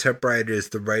keep them separated is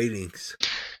the ratings.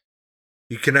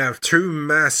 You can have two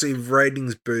massive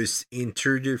ratings boosts in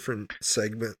two different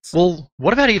segments. Well,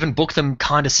 what about even book them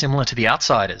kind of similar to the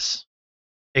Outsiders?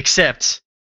 Except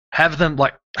have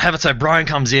it so Bryan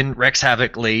comes in, Rex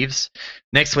Havoc leaves.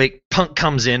 Next week, Punk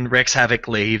comes in, Rex Havoc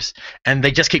leaves, and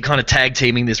they just keep kind of tag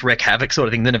teaming this Rex Havoc sort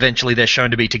of thing. Then eventually they're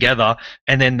shown to be together,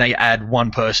 and then they add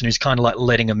one person who's kind of like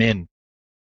letting them in.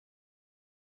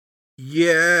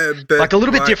 Yeah, but like a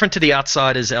little bit different to the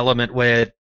Outsiders element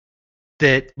where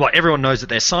everyone knows that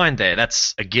they're signed there.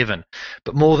 That's a given.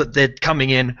 But more that they're coming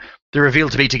in, they're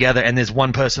revealed to be together, and there's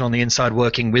one person on the inside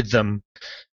working with them.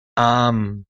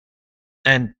 And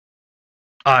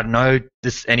I don't know,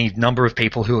 there's any number of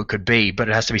people who it could be, but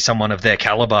it has to be someone of their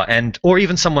caliber, or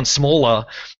even someone smaller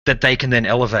that they can then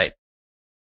elevate.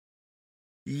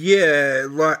 Yeah,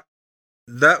 like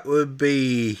that would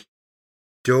be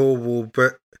doable,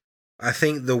 but I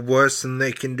think the worst thing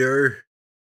they can do,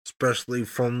 especially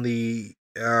from the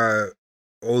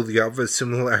all the other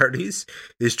similarities,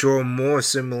 is draw more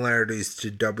similarities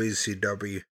to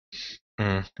WCW.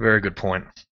 Very good point.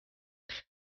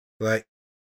 Like,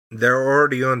 they're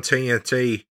already on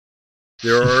TNT.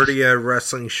 They're already a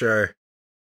wrestling show.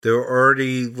 They're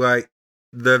already, like,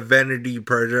 the vanity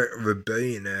project of a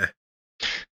billionaire.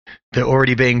 They're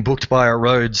already being booked by our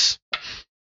Rhodes.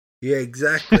 Yeah,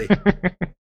 exactly.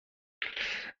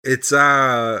 It's,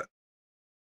 yeah,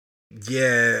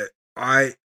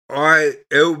 it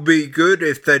would be good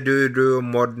if they do a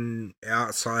modern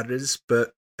Outsiders,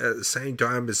 but at the same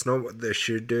time, it's not what they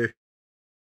should do.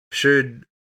 Should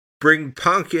bring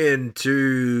Punk in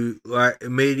to, like,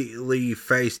 immediately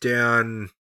face down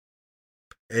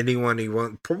anyone he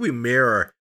wants. Probably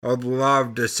Miro. I'd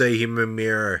love to see him in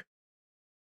Miro.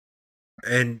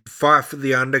 And fight for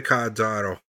the undercard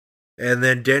title. And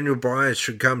then Daniel Bryan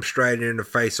should come straight in to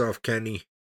face off Kenny.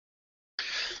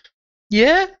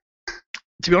 Yeah.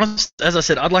 To be honest, as I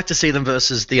said, I'd like to see them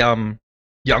versus the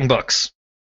Young Bucks.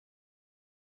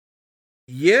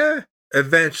 Yeah,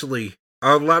 eventually.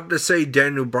 I'd love to see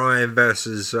Daniel Bryan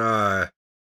versus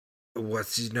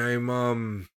what's his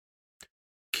name?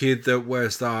 Kid that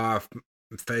wears the half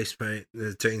face paint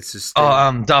that thinks is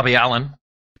Darby Allin.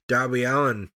 Darby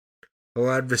Allin. I'd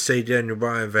love to see Daniel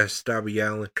Bryan versus Darby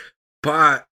Allin.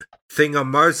 But thing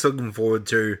I'm most looking forward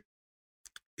to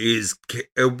is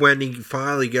when he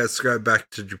finally gets to go back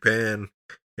to Japan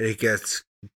and he gets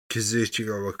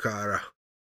Kazuchika Okada.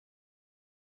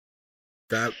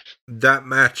 That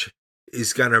match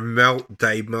is gonna melt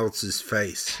Dave Meltzer's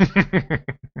face.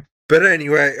 But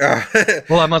anyway,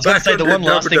 Well, I was going to say the one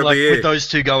last thing, like WWE. with those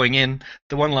two going in,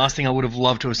 the one last thing I would have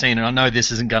loved to have seen, and I know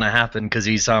this isn't going to happen because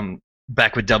he's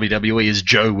back with WWE, is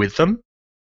Joe with them.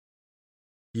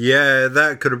 Yeah,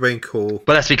 that could have been cool.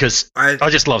 But that's because I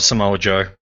just love Samoa Joe.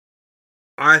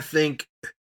 I think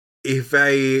if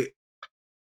a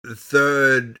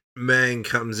third man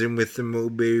comes in with them, it'll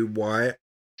be Wyatt.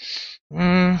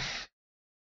 That,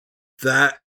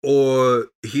 or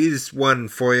here's one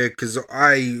for you, because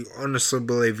I honestly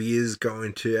believe he is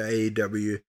going to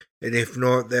AEW. And if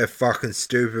not, they're fucking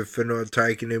stupid for not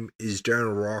taking him, is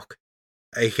Jonah Rock,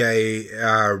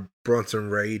 a.k.a. Bronson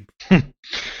Reed.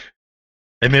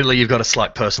 Admittedly, you've got a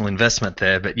slight personal investment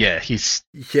there, but yeah, he's...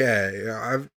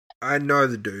 Yeah, I know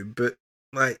the dude, but,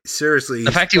 like, seriously...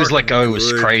 The fact he was let go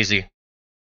was crazy.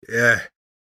 Yeah,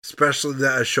 especially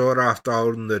that short after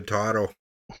holding the title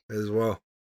as well.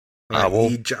 Like,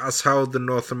 he just held the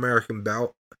North American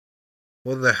belt.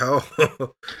 What the hell?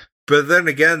 But then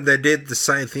again, they did the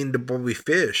same thing to Bobby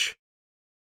Fish.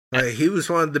 Like, he was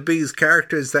one of the biggest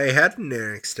characters they had in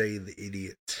NXT, the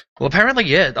idiots. Well, apparently,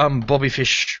 yeah, Bobby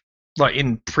Fish, like,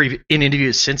 in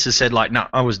interviews since, has said, like, no,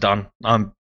 I was done.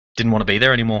 Didn't want to be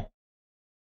there anymore.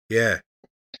 Yeah.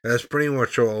 That's pretty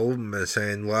much what all of them are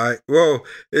saying. Like, well,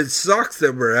 it sucks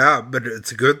that we're out, but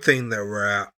it's a good thing that we're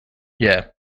out. Yeah.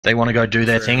 They want to go do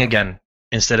their thing again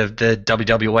instead of the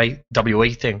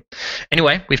WWE thing.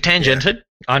 Anyway, we've tangented. Yeah.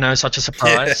 I know, such a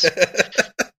surprise.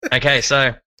 Okay,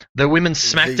 so the Women's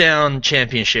SmackDown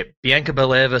Championship. Bianca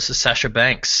Belair versus Sasha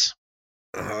Banks.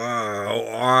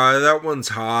 Oh, that one's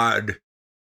hard.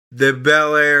 The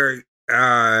Belair,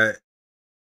 I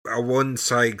wouldn't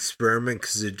say experiment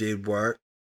because it did work.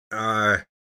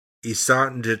 He's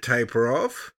starting to taper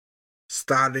off.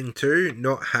 Starting to,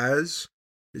 not has.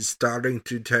 Is starting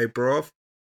to taper off.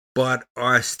 But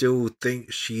I still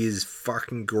think she is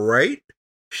fucking great.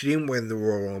 She didn't win the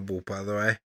Royal Rumble, by the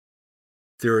way.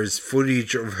 There is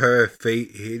footage of her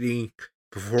feet hitting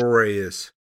before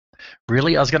Rhea's.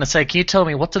 Really? I was going to say, can you tell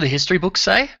me, what do the history books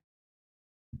say?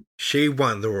 She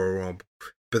won the Royal Rumble.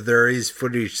 But there is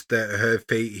footage that her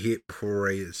feet hit before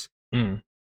Rhea's. Oh.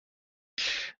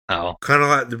 Kind of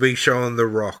like the Big Show and The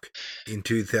Rock in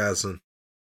 2000.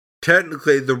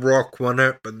 Technically, The Rock won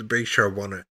it, but the Big Show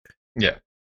won it. Yeah.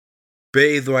 But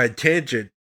either way,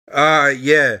 tangent.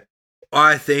 Yeah.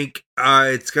 I think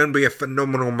it's going to be a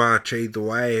phenomenal match either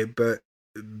way, but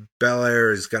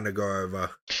Belair is going to go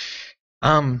over.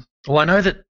 Well, I know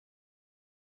that,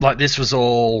 like, this was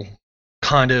all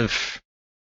kind of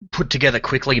put together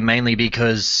quickly, mainly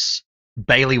because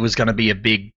Bayley was going to be a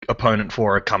big opponent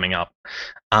for her coming up.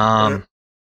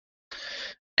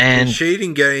 And if she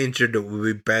didn't get injured, it would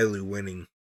be Bayley winning.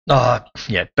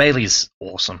 Yeah, Bayley's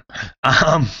awesome.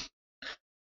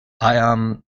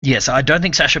 Yes, I don't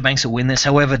think Sasha Banks will win this.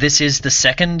 However, this is the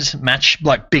second match,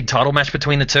 like, big title match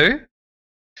between the two.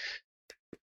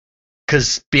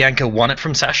 Because Bianca won it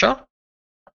from Sasha.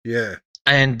 Yeah.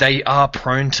 And they are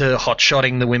prone to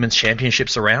hot-shotting the women's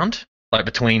championships around, like,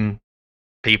 between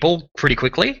people pretty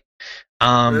quickly.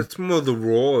 That's more the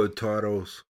Raw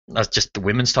titles. That's just the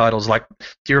women's titles. Like,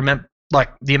 do you remember,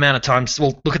 like, the amount of times...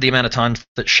 Well, look at the amount of times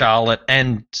that Charlotte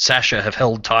and Sasha have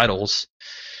held titles.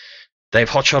 They've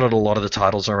hot-shotted a lot of the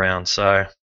titles around, so...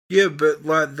 Yeah, but,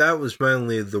 like, that was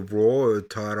mainly the Raw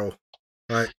title.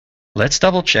 Like, let's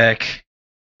double-check.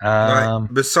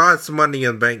 Like, besides the Money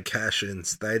in the Bank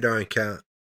cash-ins, they don't count.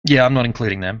 Yeah, I'm not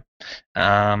including them.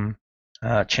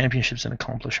 Championships and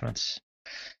accomplishments.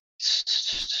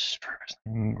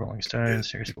 Rolling Stones,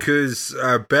 seriously. Because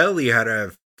Bayley had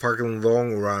a fucking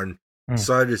long run.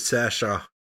 So did Sasha.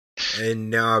 And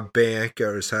now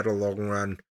Bianca has had a long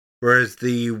run. Whereas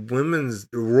the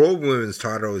Raw women's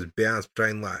title is bounced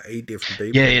between like 8 different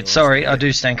people. Yeah, sorry, I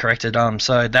do stand corrected.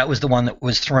 So that was the one that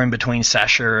was thrown between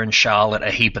Sasha and Charlotte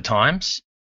a heap of times.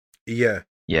 Yeah.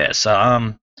 Yeah,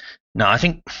 so no, I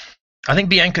think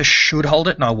Bianca should hold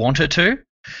it, and I want her to.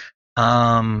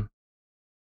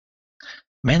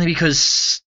 Mainly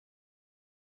because,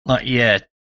 like, yeah,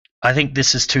 I think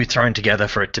this is too thrown together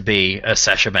for it to be a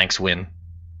Sasha Banks win.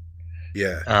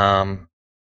 Yeah.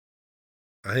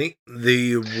 I think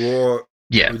the Raw,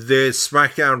 the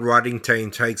SmackDown writing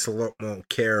team takes a lot more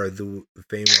care of the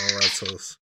female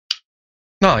wrestlers.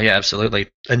 Oh, yeah, absolutely.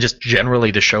 And just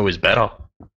generally the show is better.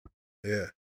 Yeah.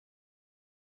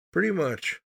 Pretty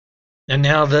much. And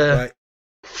now oh,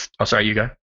 sorry, you go.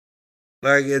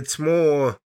 Like, it's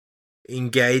more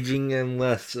engaging and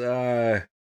less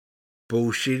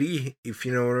bullshitty, if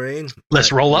you know what I mean.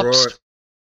 Less like, roll-ups?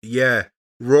 Yeah.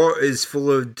 Raw is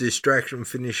full of distraction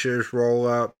finishers,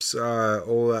 roll-ups,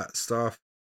 all that stuff.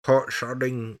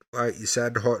 hot-shotting, like you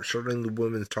said, hot-shotting the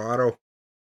women's title.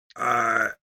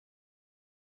 Yeah,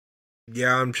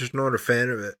 I'm just not a fan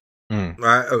of it.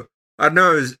 I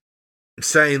know I was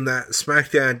saying that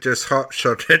SmackDown just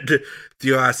hot-shotted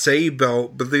the IC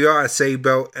belt, but the IC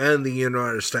belt and the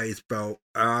United States belt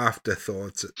are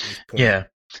afterthoughts at this point. Yeah.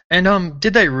 And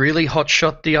did they really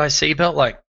hotshot the IC belt?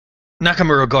 Like,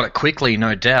 Nakamura got it quickly,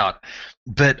 no doubt,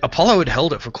 but Apollo had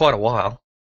held it for quite a while.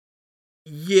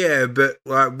 Yeah, but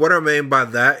like what I mean by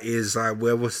that is like,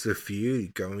 where was the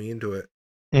feud going into it?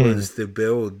 Was the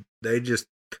build? They just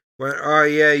went, oh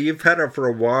yeah, you've had it for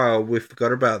a while. We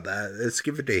forgot about that. Let's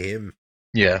give it to him.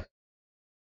 Yeah.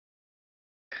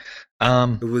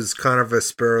 It was kind of a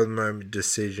spur of the moment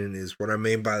decision, is what I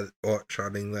mean by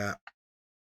hot-shotting that.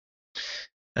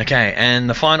 Okay, and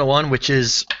the final one, which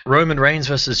is Roman Reigns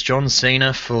versus John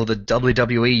Cena for the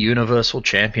WWE Universal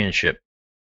Championship.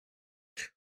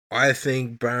 I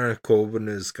think Baron Corbin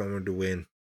is going to win.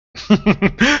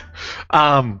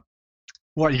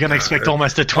 What, you're going to expect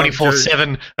almost a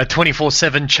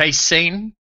 24/7 chase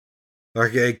scene?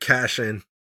 Like a cash in.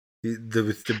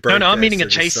 No, I'm meaning a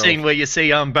chase scene where you see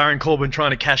Baron Corbin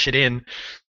trying to cash it in.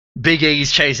 Big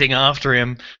E's chasing after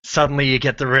him. Suddenly you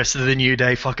get the rest of the New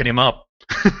Day fucking him up.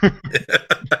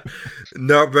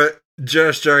 No, but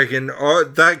just joking. Oh,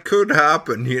 that could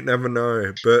happen. You never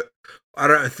know. But I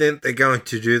don't think they're going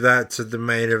to do that to the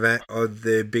main event of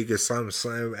the biggest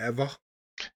Summerslam ever.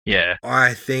 Yeah.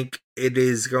 I think it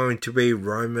is going to be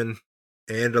Roman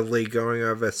handily going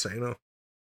over Cena.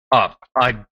 Oh,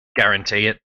 I guarantee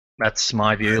it. That's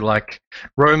my view. Like,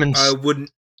 Roman's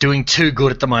doing too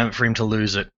good at the moment for him to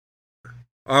lose it.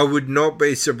 I would not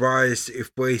be surprised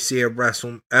if we see a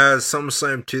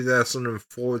SummerSlam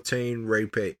 2014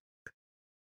 repeat.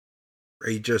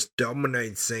 He just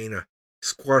dominates Cena,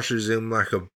 squashes him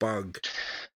like a bug,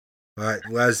 like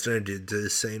Lesnar did to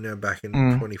Cena back in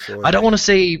 2014. I don't want to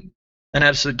see an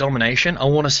absolute domination. I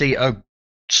want to see a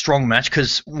strong match,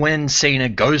 because when Cena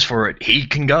goes for it, he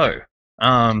can go.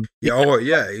 He's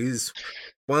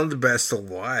one of the best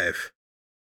alive.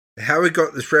 How he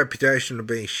got this reputation of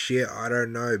being shit, I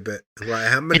don't know, but like,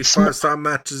 how many 5-star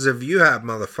matches have you had,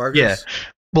 motherfuckers? Yeah.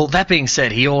 Well, that being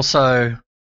said, he also,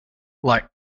 like,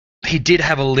 he did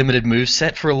have a limited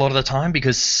moveset for a lot of the time,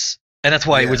 and that's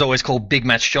why he was always called Big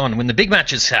Match John. When the big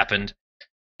matches happened,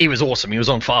 he was awesome. He was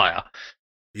on fire.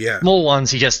 Yeah. Small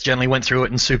ones, he just generally went through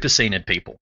it and super scened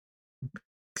people.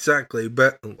 Exactly,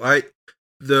 but like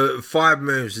the 5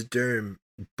 moves of Doom,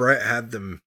 Brett had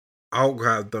them, Hulk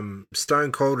had them,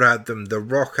 Stone Cold had them, The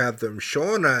Rock had them,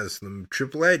 Shawn has them,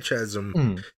 Triple H has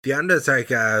them, The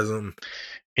Undertaker has them.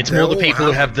 It's more the people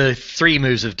who have the 3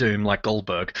 moves of Doom, like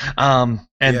Goldberg, and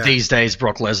these days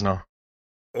Brock Lesnar.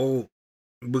 Oh,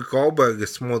 with Goldberg,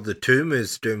 it's more the 2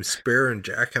 moves of Doom, Spear and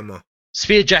Jackhammer.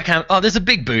 Spear, Jackhammer. Oh, there's a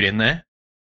big boot in there.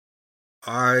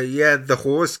 Yeah, the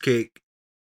horse kick.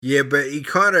 Yeah, but he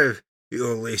kind of,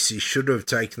 or at least he should have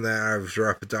taken that out of his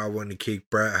repertoire when he kicked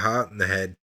Bret Hart in the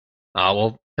head.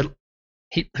 Oh, well,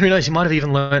 who knows, he might have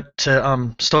even learnt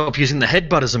to stop using the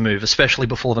headbutt as a move, especially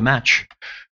before the match.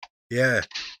 Yeah,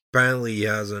 apparently he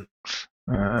hasn't.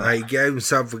 He gave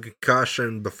himself a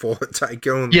concussion before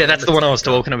taking on. Yeah, that's the one I was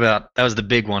talking about. That was the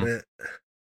big one. Yeah.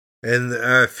 And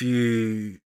a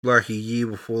year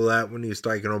before that, when he was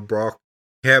taking on Brock,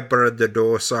 he headbutted the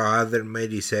door so hard that it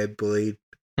made his head bleed.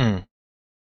 It's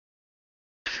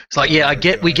like,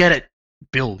 we get it,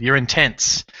 Bill. You're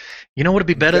intense. You know what would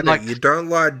be better? Like, you don't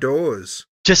like doors.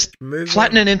 Just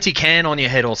flatten an empty can on your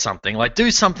head or something. Like,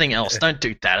 do something else. Don't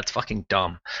do that. It's fucking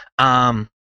dumb. But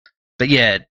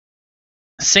yeah,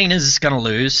 Cena's gonna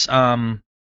lose. I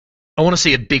want to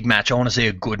see a big match. I want to see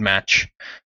a good match.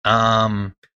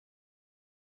 And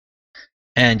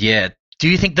yeah, do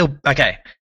you think they'll? Okay,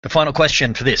 the final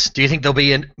question for this: do you think there'll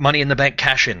be a Money in the Bank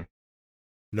cash-in?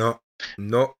 No,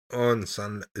 not on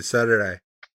Saturday.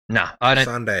 No, I don't.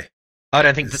 Sunday. I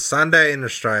don't think Sunday in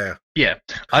Australia. Yeah,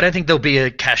 I don't think there'll be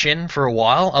a cash in for a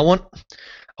while. I want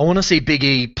to see Big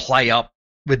E play up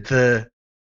with the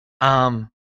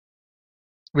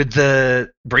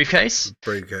briefcase.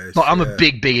 But I'm a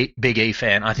big E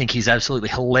fan. I think he's absolutely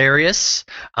hilarious.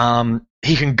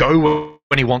 He can go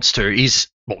when he wants to. He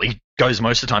goes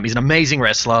most of the time. He's an amazing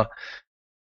wrestler.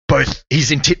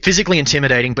 He's physically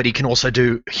intimidating, but he can also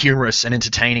do humorous and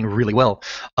entertaining really well.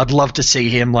 I'd love to see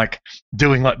him like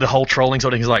doing like the whole trolling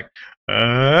sort of. He's like,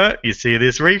 you see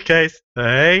this briefcase,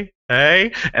 hey,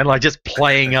 and like just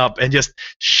playing up and just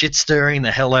shit stirring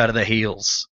the hell out of the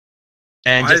heels.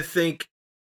 And I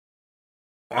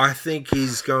think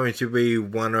he's going to be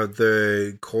one of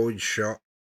the call shot.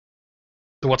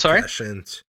 The what? Sorry,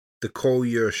 cash-ins. The call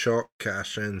your shot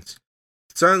cash-ins.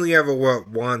 It's only ever worked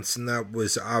once, and that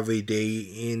was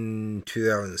RVD in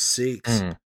 2006.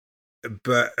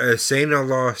 But Cena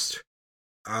lost.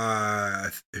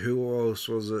 Who else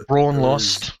was it? Braun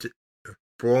lost.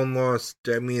 Braun lost.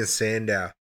 Damien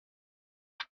Sandow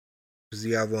was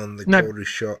the other one that No, called his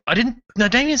shot. No,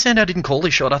 Damien Sandow didn't call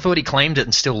his shot. I thought he claimed it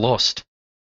and still lost.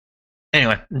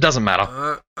 Anyway, it doesn't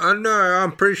matter. I know.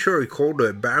 I'm pretty sure he called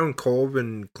it. Baron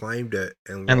Corbin claimed it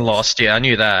and lost. Yeah, I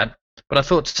knew that. But I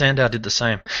thought Sandow did the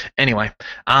same. Anyway.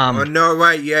 Oh, no,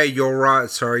 wait. Yeah, you're right.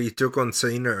 Sorry, he took on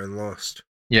Cena and lost.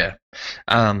 Yeah.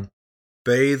 But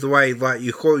either way, like,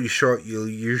 you call your shot, you'll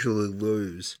usually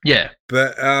lose. Yeah.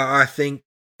 But I think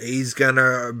he's going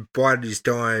to bide his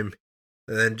time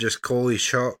and then just call his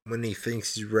shot when he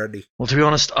thinks he's ready. Well, to be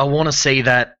honest, I want to see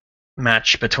that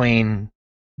match between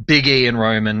Big E and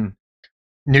Roman,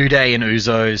 New Day and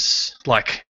Usos.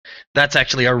 Like, that's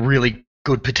actually a really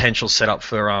good potential setup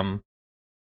for,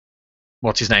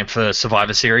 what's his name, for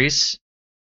Survivor Series.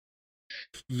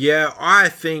 Yeah, I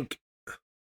think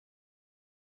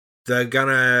they're going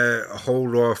to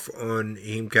hold off on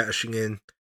him cashing in.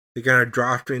 They're going to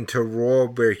draft him to Raw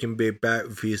where he can be back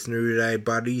with his New Day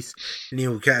buddies and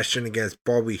he'll cash in against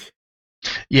Bobby.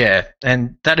 Yeah,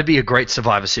 and that'd be a great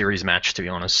Survivor Series match, to be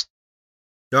honest.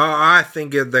 No, I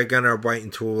think they're going to wait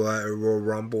until a Royal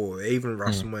Rumble or even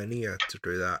WrestleMania to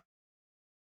do that.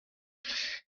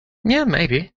 Yeah,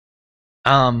 maybe.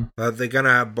 But they're going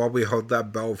to have Bobby hold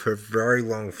that belt for a very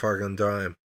long fucking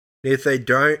time. If they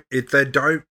don't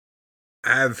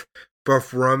have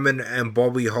both Roman and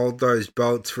Bobby hold those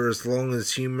belts for as long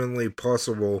as humanly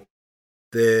possible,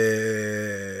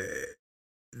 they're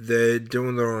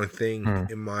doing the wrong thing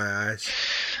in my eyes.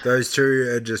 Those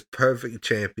two are just perfect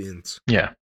champions.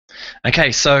 Yeah.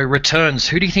 Okay, so returns.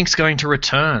 Who do you think's going to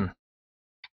return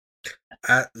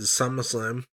at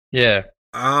SummerSlam? Yeah.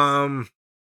 Oh,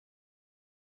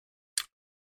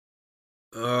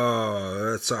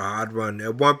 that's a hard one.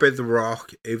 It won't be The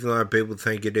Rock, even though people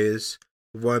think it is.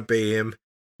 It won't be him.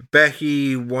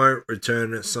 Becky won't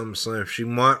return at SummerSlam. She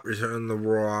might return the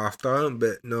Raw after,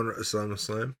 but not at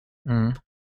SummerSlam.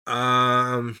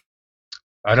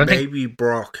 Maybe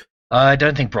Brock. I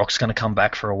don't think Brock's going to come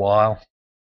back for a while.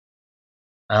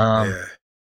 Yeah.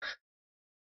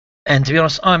 And to be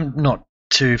honest, I'm not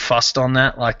too fussed on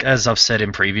that. Like, as I've said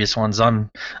in previous ones,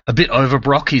 I'm a bit over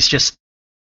Brock. He's just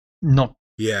not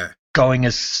going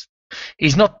as...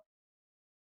 He's not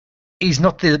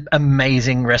the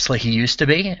amazing wrestler he used to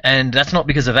be, and that's not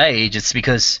because of age. It's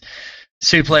because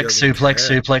suplex,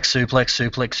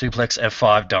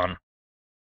 F5 done.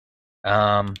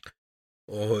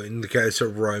 Or in the case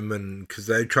of Roman, because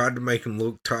they tried to make him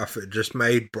look tough, it just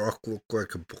made Brock look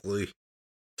like a bully.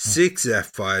 6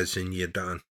 F5s and you're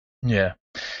done. Yeah.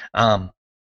 What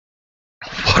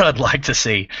I'd like to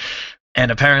see, and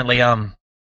apparently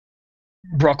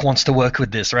Brock wants to work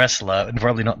with this wrestler, and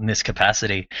probably not in this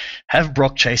capacity, have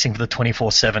Brock chasing for the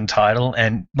 24/7 title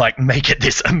and like make it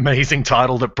this amazing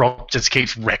title that Brock just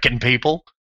keeps wrecking people.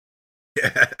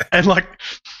 Yeah. And like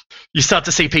you start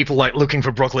to see people like looking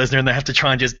for Brock Lesnar and they have to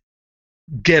try and just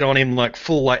get on him like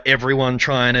full, like everyone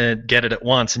trying to get it at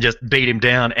once and just beat him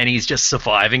down, and he's just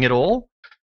surviving it all.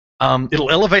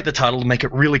 It'll elevate the title and make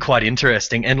it really quite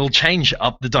interesting, and it'll change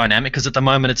up the dynamic, because at the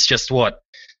moment it's just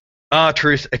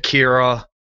R-Truth, Akira,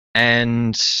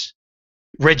 and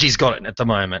Reggie's got it at the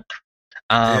moment.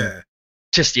 That's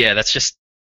just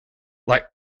like...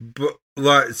 But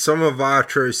like some of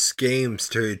R-Truth's schemes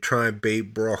to try and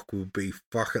beat Brock would be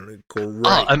fucking great.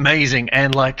 Oh, amazing.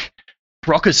 And like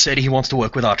Brock has said he wants to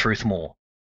work with R-Truth more.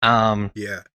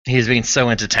 He's been so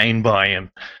entertained by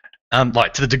him.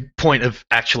 Like to the point of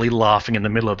actually laughing in the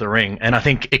middle of the ring. And I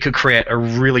think it could create a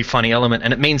really funny element.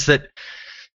 And it means that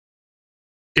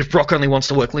if Brock only wants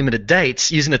to work limited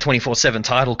dates, using the 24/7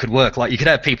 title could work. Like you could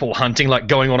have people hunting, like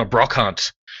going on a Brock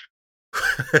hunt.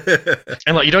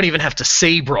 And like you don't even have to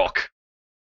see Brock.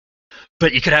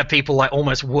 But you could have people like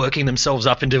almost working themselves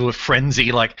up into a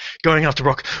frenzy, like going after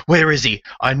Brock. Where is he?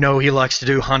 I know he likes to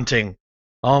do hunting.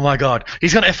 Oh my god,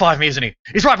 he's gonna F5 me, isn't he?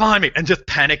 He's right behind me, and just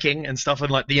panicking and stuff,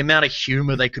 and like the amount of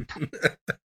humor they could put.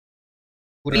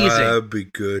 What do you think? That'd be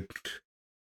good.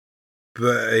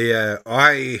 But yeah,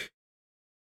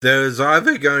 there's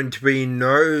either going to be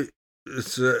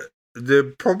there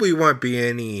probably won't be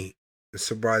any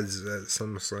surprises at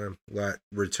SummerSlam, like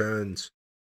returns.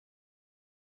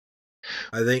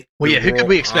 I think. Well, yeah, who could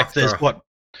we expect?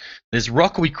 There's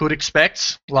Rock we could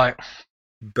expect, like.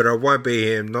 But it won't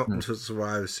be him, not until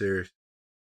Survivor Series.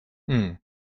 Like,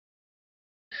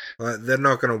 they're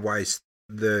not going to waste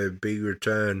the big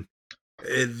return.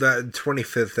 That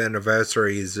 25th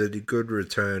anniversary is a good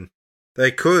return.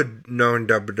 They could, knowing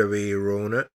WWE,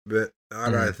 ruin it, but I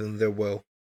don't think they will.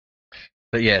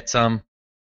 But yeah, it's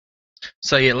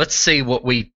So yeah, let's see what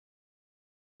we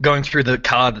going through the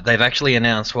card that they've actually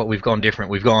announced. What we've gone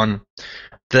different. We've gone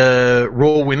the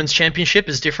Raw Women's Championship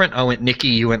is different. I went Nikki,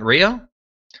 you went Rhea.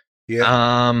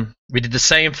 Yeah. We did the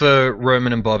same for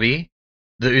Roman and Bobby.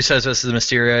 The Usos versus the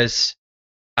Mysterios.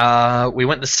 We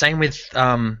went the same with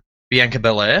Bianca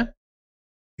Belair.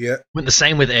 Yeah. Went the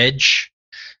same with Edge.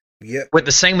 Yep. Went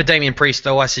the same with Damian Priest,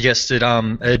 though I suggested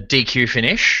a DQ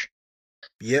finish.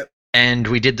 Yep. And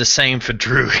we did the same for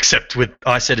Drew, except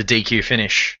I said a DQ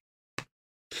finish.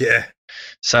 Yeah.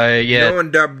 So, yeah.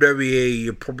 Knowing WWE,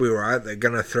 you're probably right. They're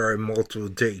going to throw multiple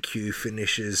DQ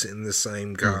finishes in the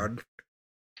same card.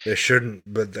 They shouldn't,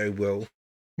 but they will.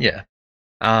 Yeah.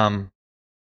 Because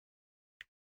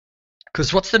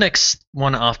what's the next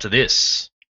one after this?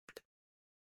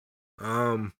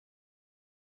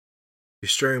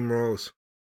 Extreme Rules.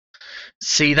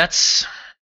 See, that's...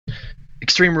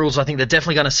 Extreme Rules, I think they're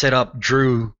definitely going to set up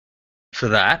Drew for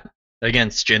that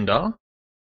against Jinder.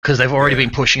 Because they've already been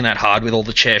pushing that hard with all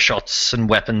the chair shots and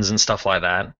weapons and stuff like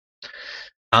that.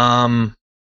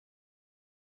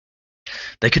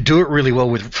 They could do it really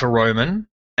well for Roman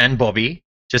and Bobby,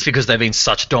 just because they've been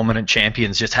such dominant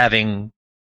champions. Just having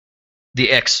the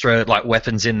extra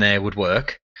weapons in there would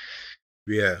work.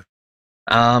 Yeah.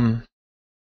 I'm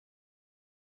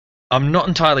not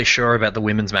entirely sure about the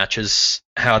women's matches,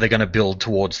 how they're going to build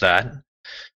towards that.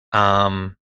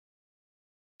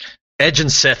 Edge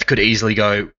and Seth could easily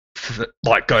go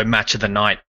match of the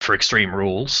night for Extreme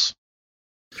Rules.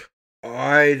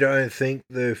 I don't think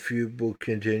the feud will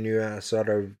continue outside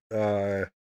of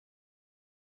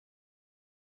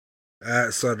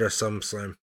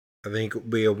SummerSlam. I think it'll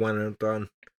be a one and done.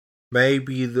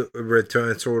 Maybe the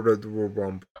return sort of the Royal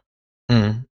Rumble.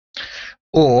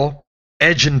 Or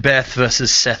Edge and Beth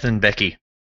versus Seth and Becky.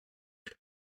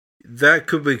 That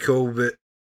could be cool, but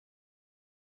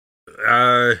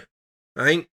I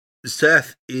think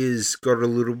Seth is got a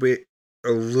little bit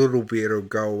of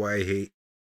go away heat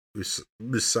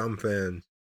with some fans,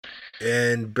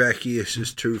 and Becky is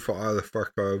just too far the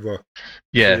fuck over.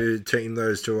 Yeah, to team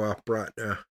those two up right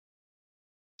now.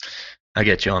 I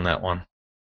get you on that one.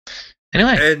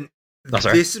 Anyway, and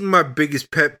this is my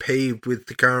biggest pet peeve with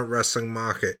the current wrestling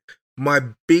market. My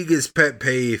biggest pet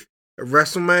peeve: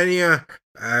 WrestleMania,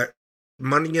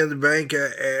 Money in the Bank,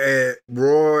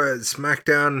 Raw,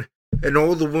 SmackDown, and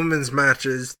all the women's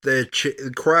matches.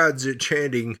 The crowds are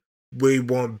chanting, "We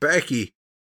want Becky,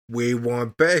 we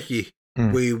want Becky,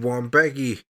 we want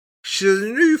Becky." She's a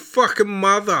new fucking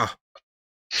mother.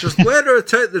 Just let her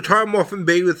take the time off and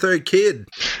be with her kid.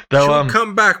 She'll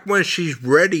come back when she's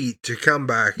ready to come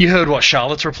back. You heard what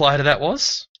Charlotte's reply to that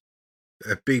was?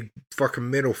 A big fucking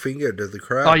middle finger to the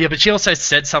crowd. Oh, yeah, but she also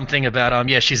said something about,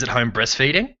 she's at home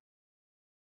breastfeeding.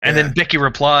 And then Becky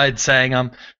replied saying,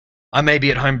 I may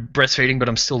be at home breastfeeding, but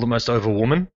I'm still the most over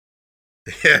woman.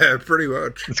 Yeah, pretty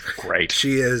much. It's great.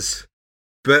 She is.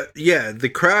 But, yeah, the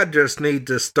crowd just need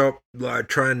to stop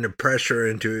trying to pressure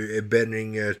into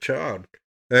abandoning her child.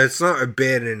 It's not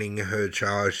abandoning her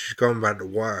child. She's gone back to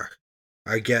work.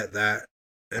 I get that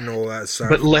and all that stuff.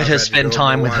 But let her spend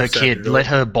time with her kid. Let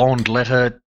her bond. Let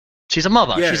her... She's a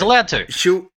mother. Yeah, she's allowed to.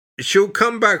 She'll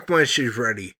come back when she's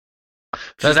ready.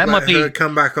 So that might be her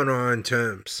come back on her own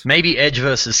terms. Maybe Edge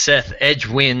versus Seth. Edge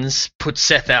wins, puts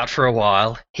Seth out for a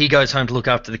while. He goes home to look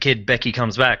after the kid. Becky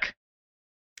comes back.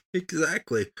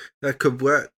 Exactly. That could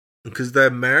work because they're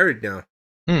married now.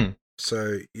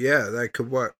 So, yeah, that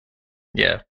could work.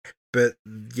 Yeah. But,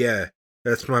 yeah,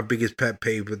 that's my biggest pet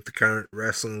peeve with the current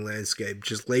wrestling landscape.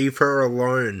 Just leave her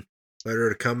alone. Let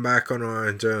her come back on her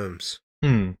own terms.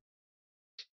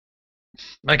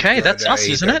 Okay, that's us,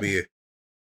 isn't it?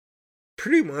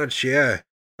 Pretty much, yeah.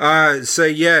 So,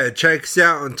 yeah, check us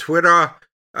out on Twitter.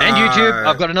 And YouTube.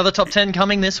 I've got another top 10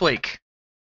 coming this week.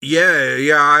 Yeah,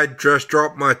 I just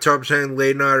dropped my top 10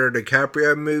 Leonardo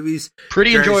DiCaprio movies.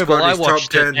 Pretty enjoyable. I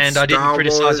watched it, and I didn't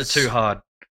criticize it too hard.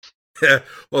 Yeah,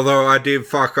 although I did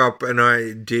fuck up and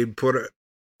I did put it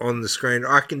on the screen.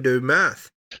 I can do math.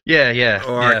 Yeah.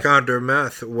 Or I can't do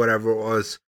math, or whatever it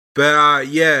was. But,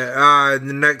 the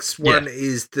next one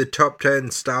is the top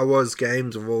 10 Star Wars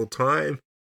games of all time.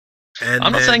 And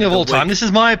I'm not saying of all time. This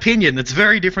is my opinion. It's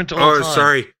very different to all time. Oh,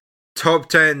 sorry. Top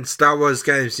 10 Star Wars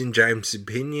games in James'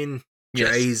 opinion.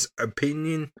 Yes. Jay's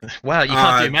opinion. Wow, you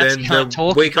can't do maths, you can't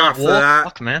talk, you can't walk.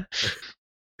 Fuck, man.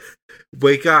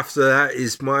 Week after that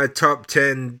is my top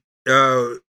 10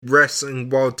 wrestling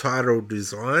world title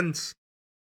designs.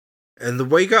 And the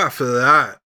week after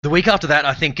that...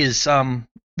 I think, is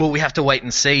Well, we have to wait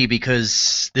and see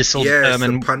because this will Yeah, it's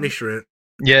determine the punishment.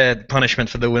 punishment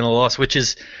for the win or loss, which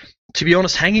is, to be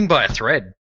honest, hanging by a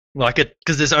thread. Like it,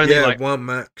 because there's only Yeah, like one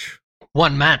match.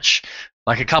 one match,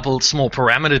 like a couple small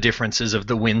parameter differences of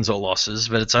the wins or losses,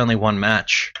 but it's only one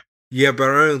match. Yeah, but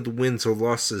only the wins or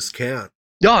losses count.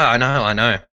 Yeah, I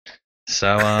know.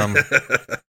 So,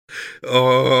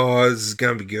 Oh, this is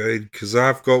going to be good because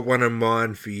I've got one in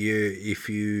mind for you if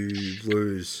you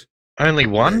lose. only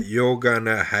one? That you're going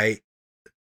to hate.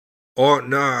 Oh,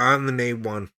 no, I only need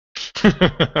one.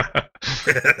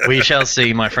 We shall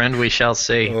see, my friend, we shall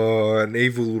see. Oh, an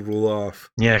evil little laugh.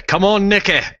 Yeah, come on,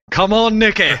 Nicky. Come on,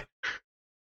 Nicky.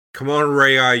 Come on,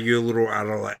 Ria, you little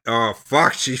Adelaide. Oh,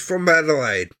 fuck, she's from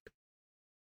Adelaide.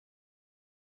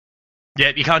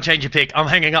 Yeah, you can't change your pick. I'm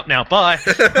hanging up now. Bye.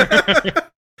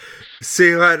 See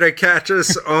you later. Catch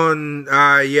us on,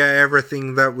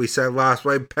 everything that we said last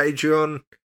week. Patreon,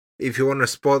 if you want to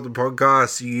support the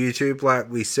podcast. YouTube, like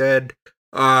we said.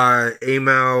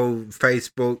 Email,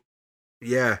 Facebook,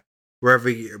 wherever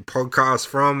you podcast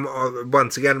from.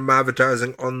 Once again, I'm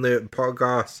advertising on the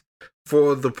podcast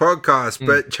for the podcast.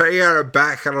 But check out our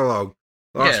back catalogue.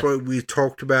 Last week we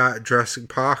talked about Jurassic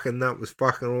Park, and that was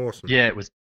fucking awesome. Yeah,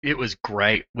 it was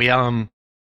great.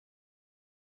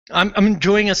 I'm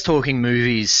enjoying us talking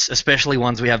movies, especially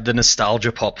ones we have the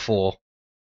nostalgia pop for.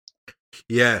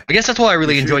 Yeah. I guess that's why I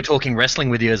really enjoy talking wrestling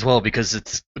with you as well, because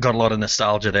it's got a lot of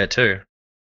nostalgia there too.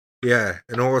 Yeah,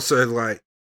 and also, like,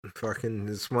 fucking,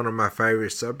 it's one of my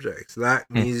favourite subjects. That,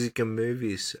 music, and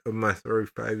movies are my 3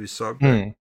 favourite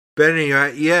subjects. But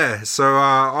anyway, so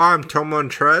I'm Tom on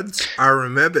Treads. I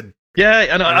remembered. Yeah,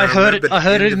 and I heard it. I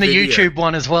heard it in the video. YouTube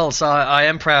one as well, so I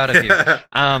am proud of you.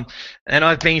 And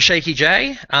I've been Shaky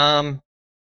J.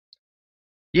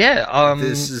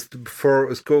 This is the Before It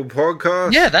Was Cool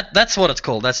podcast. Yeah, that's what it's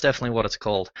called. That's definitely what it's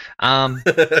called.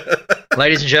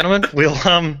 Ladies and gentlemen, we'll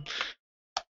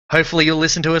hopefully you'll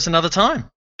listen to us another time.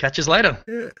 Catch us later.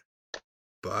 Yeah.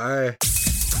 Bye.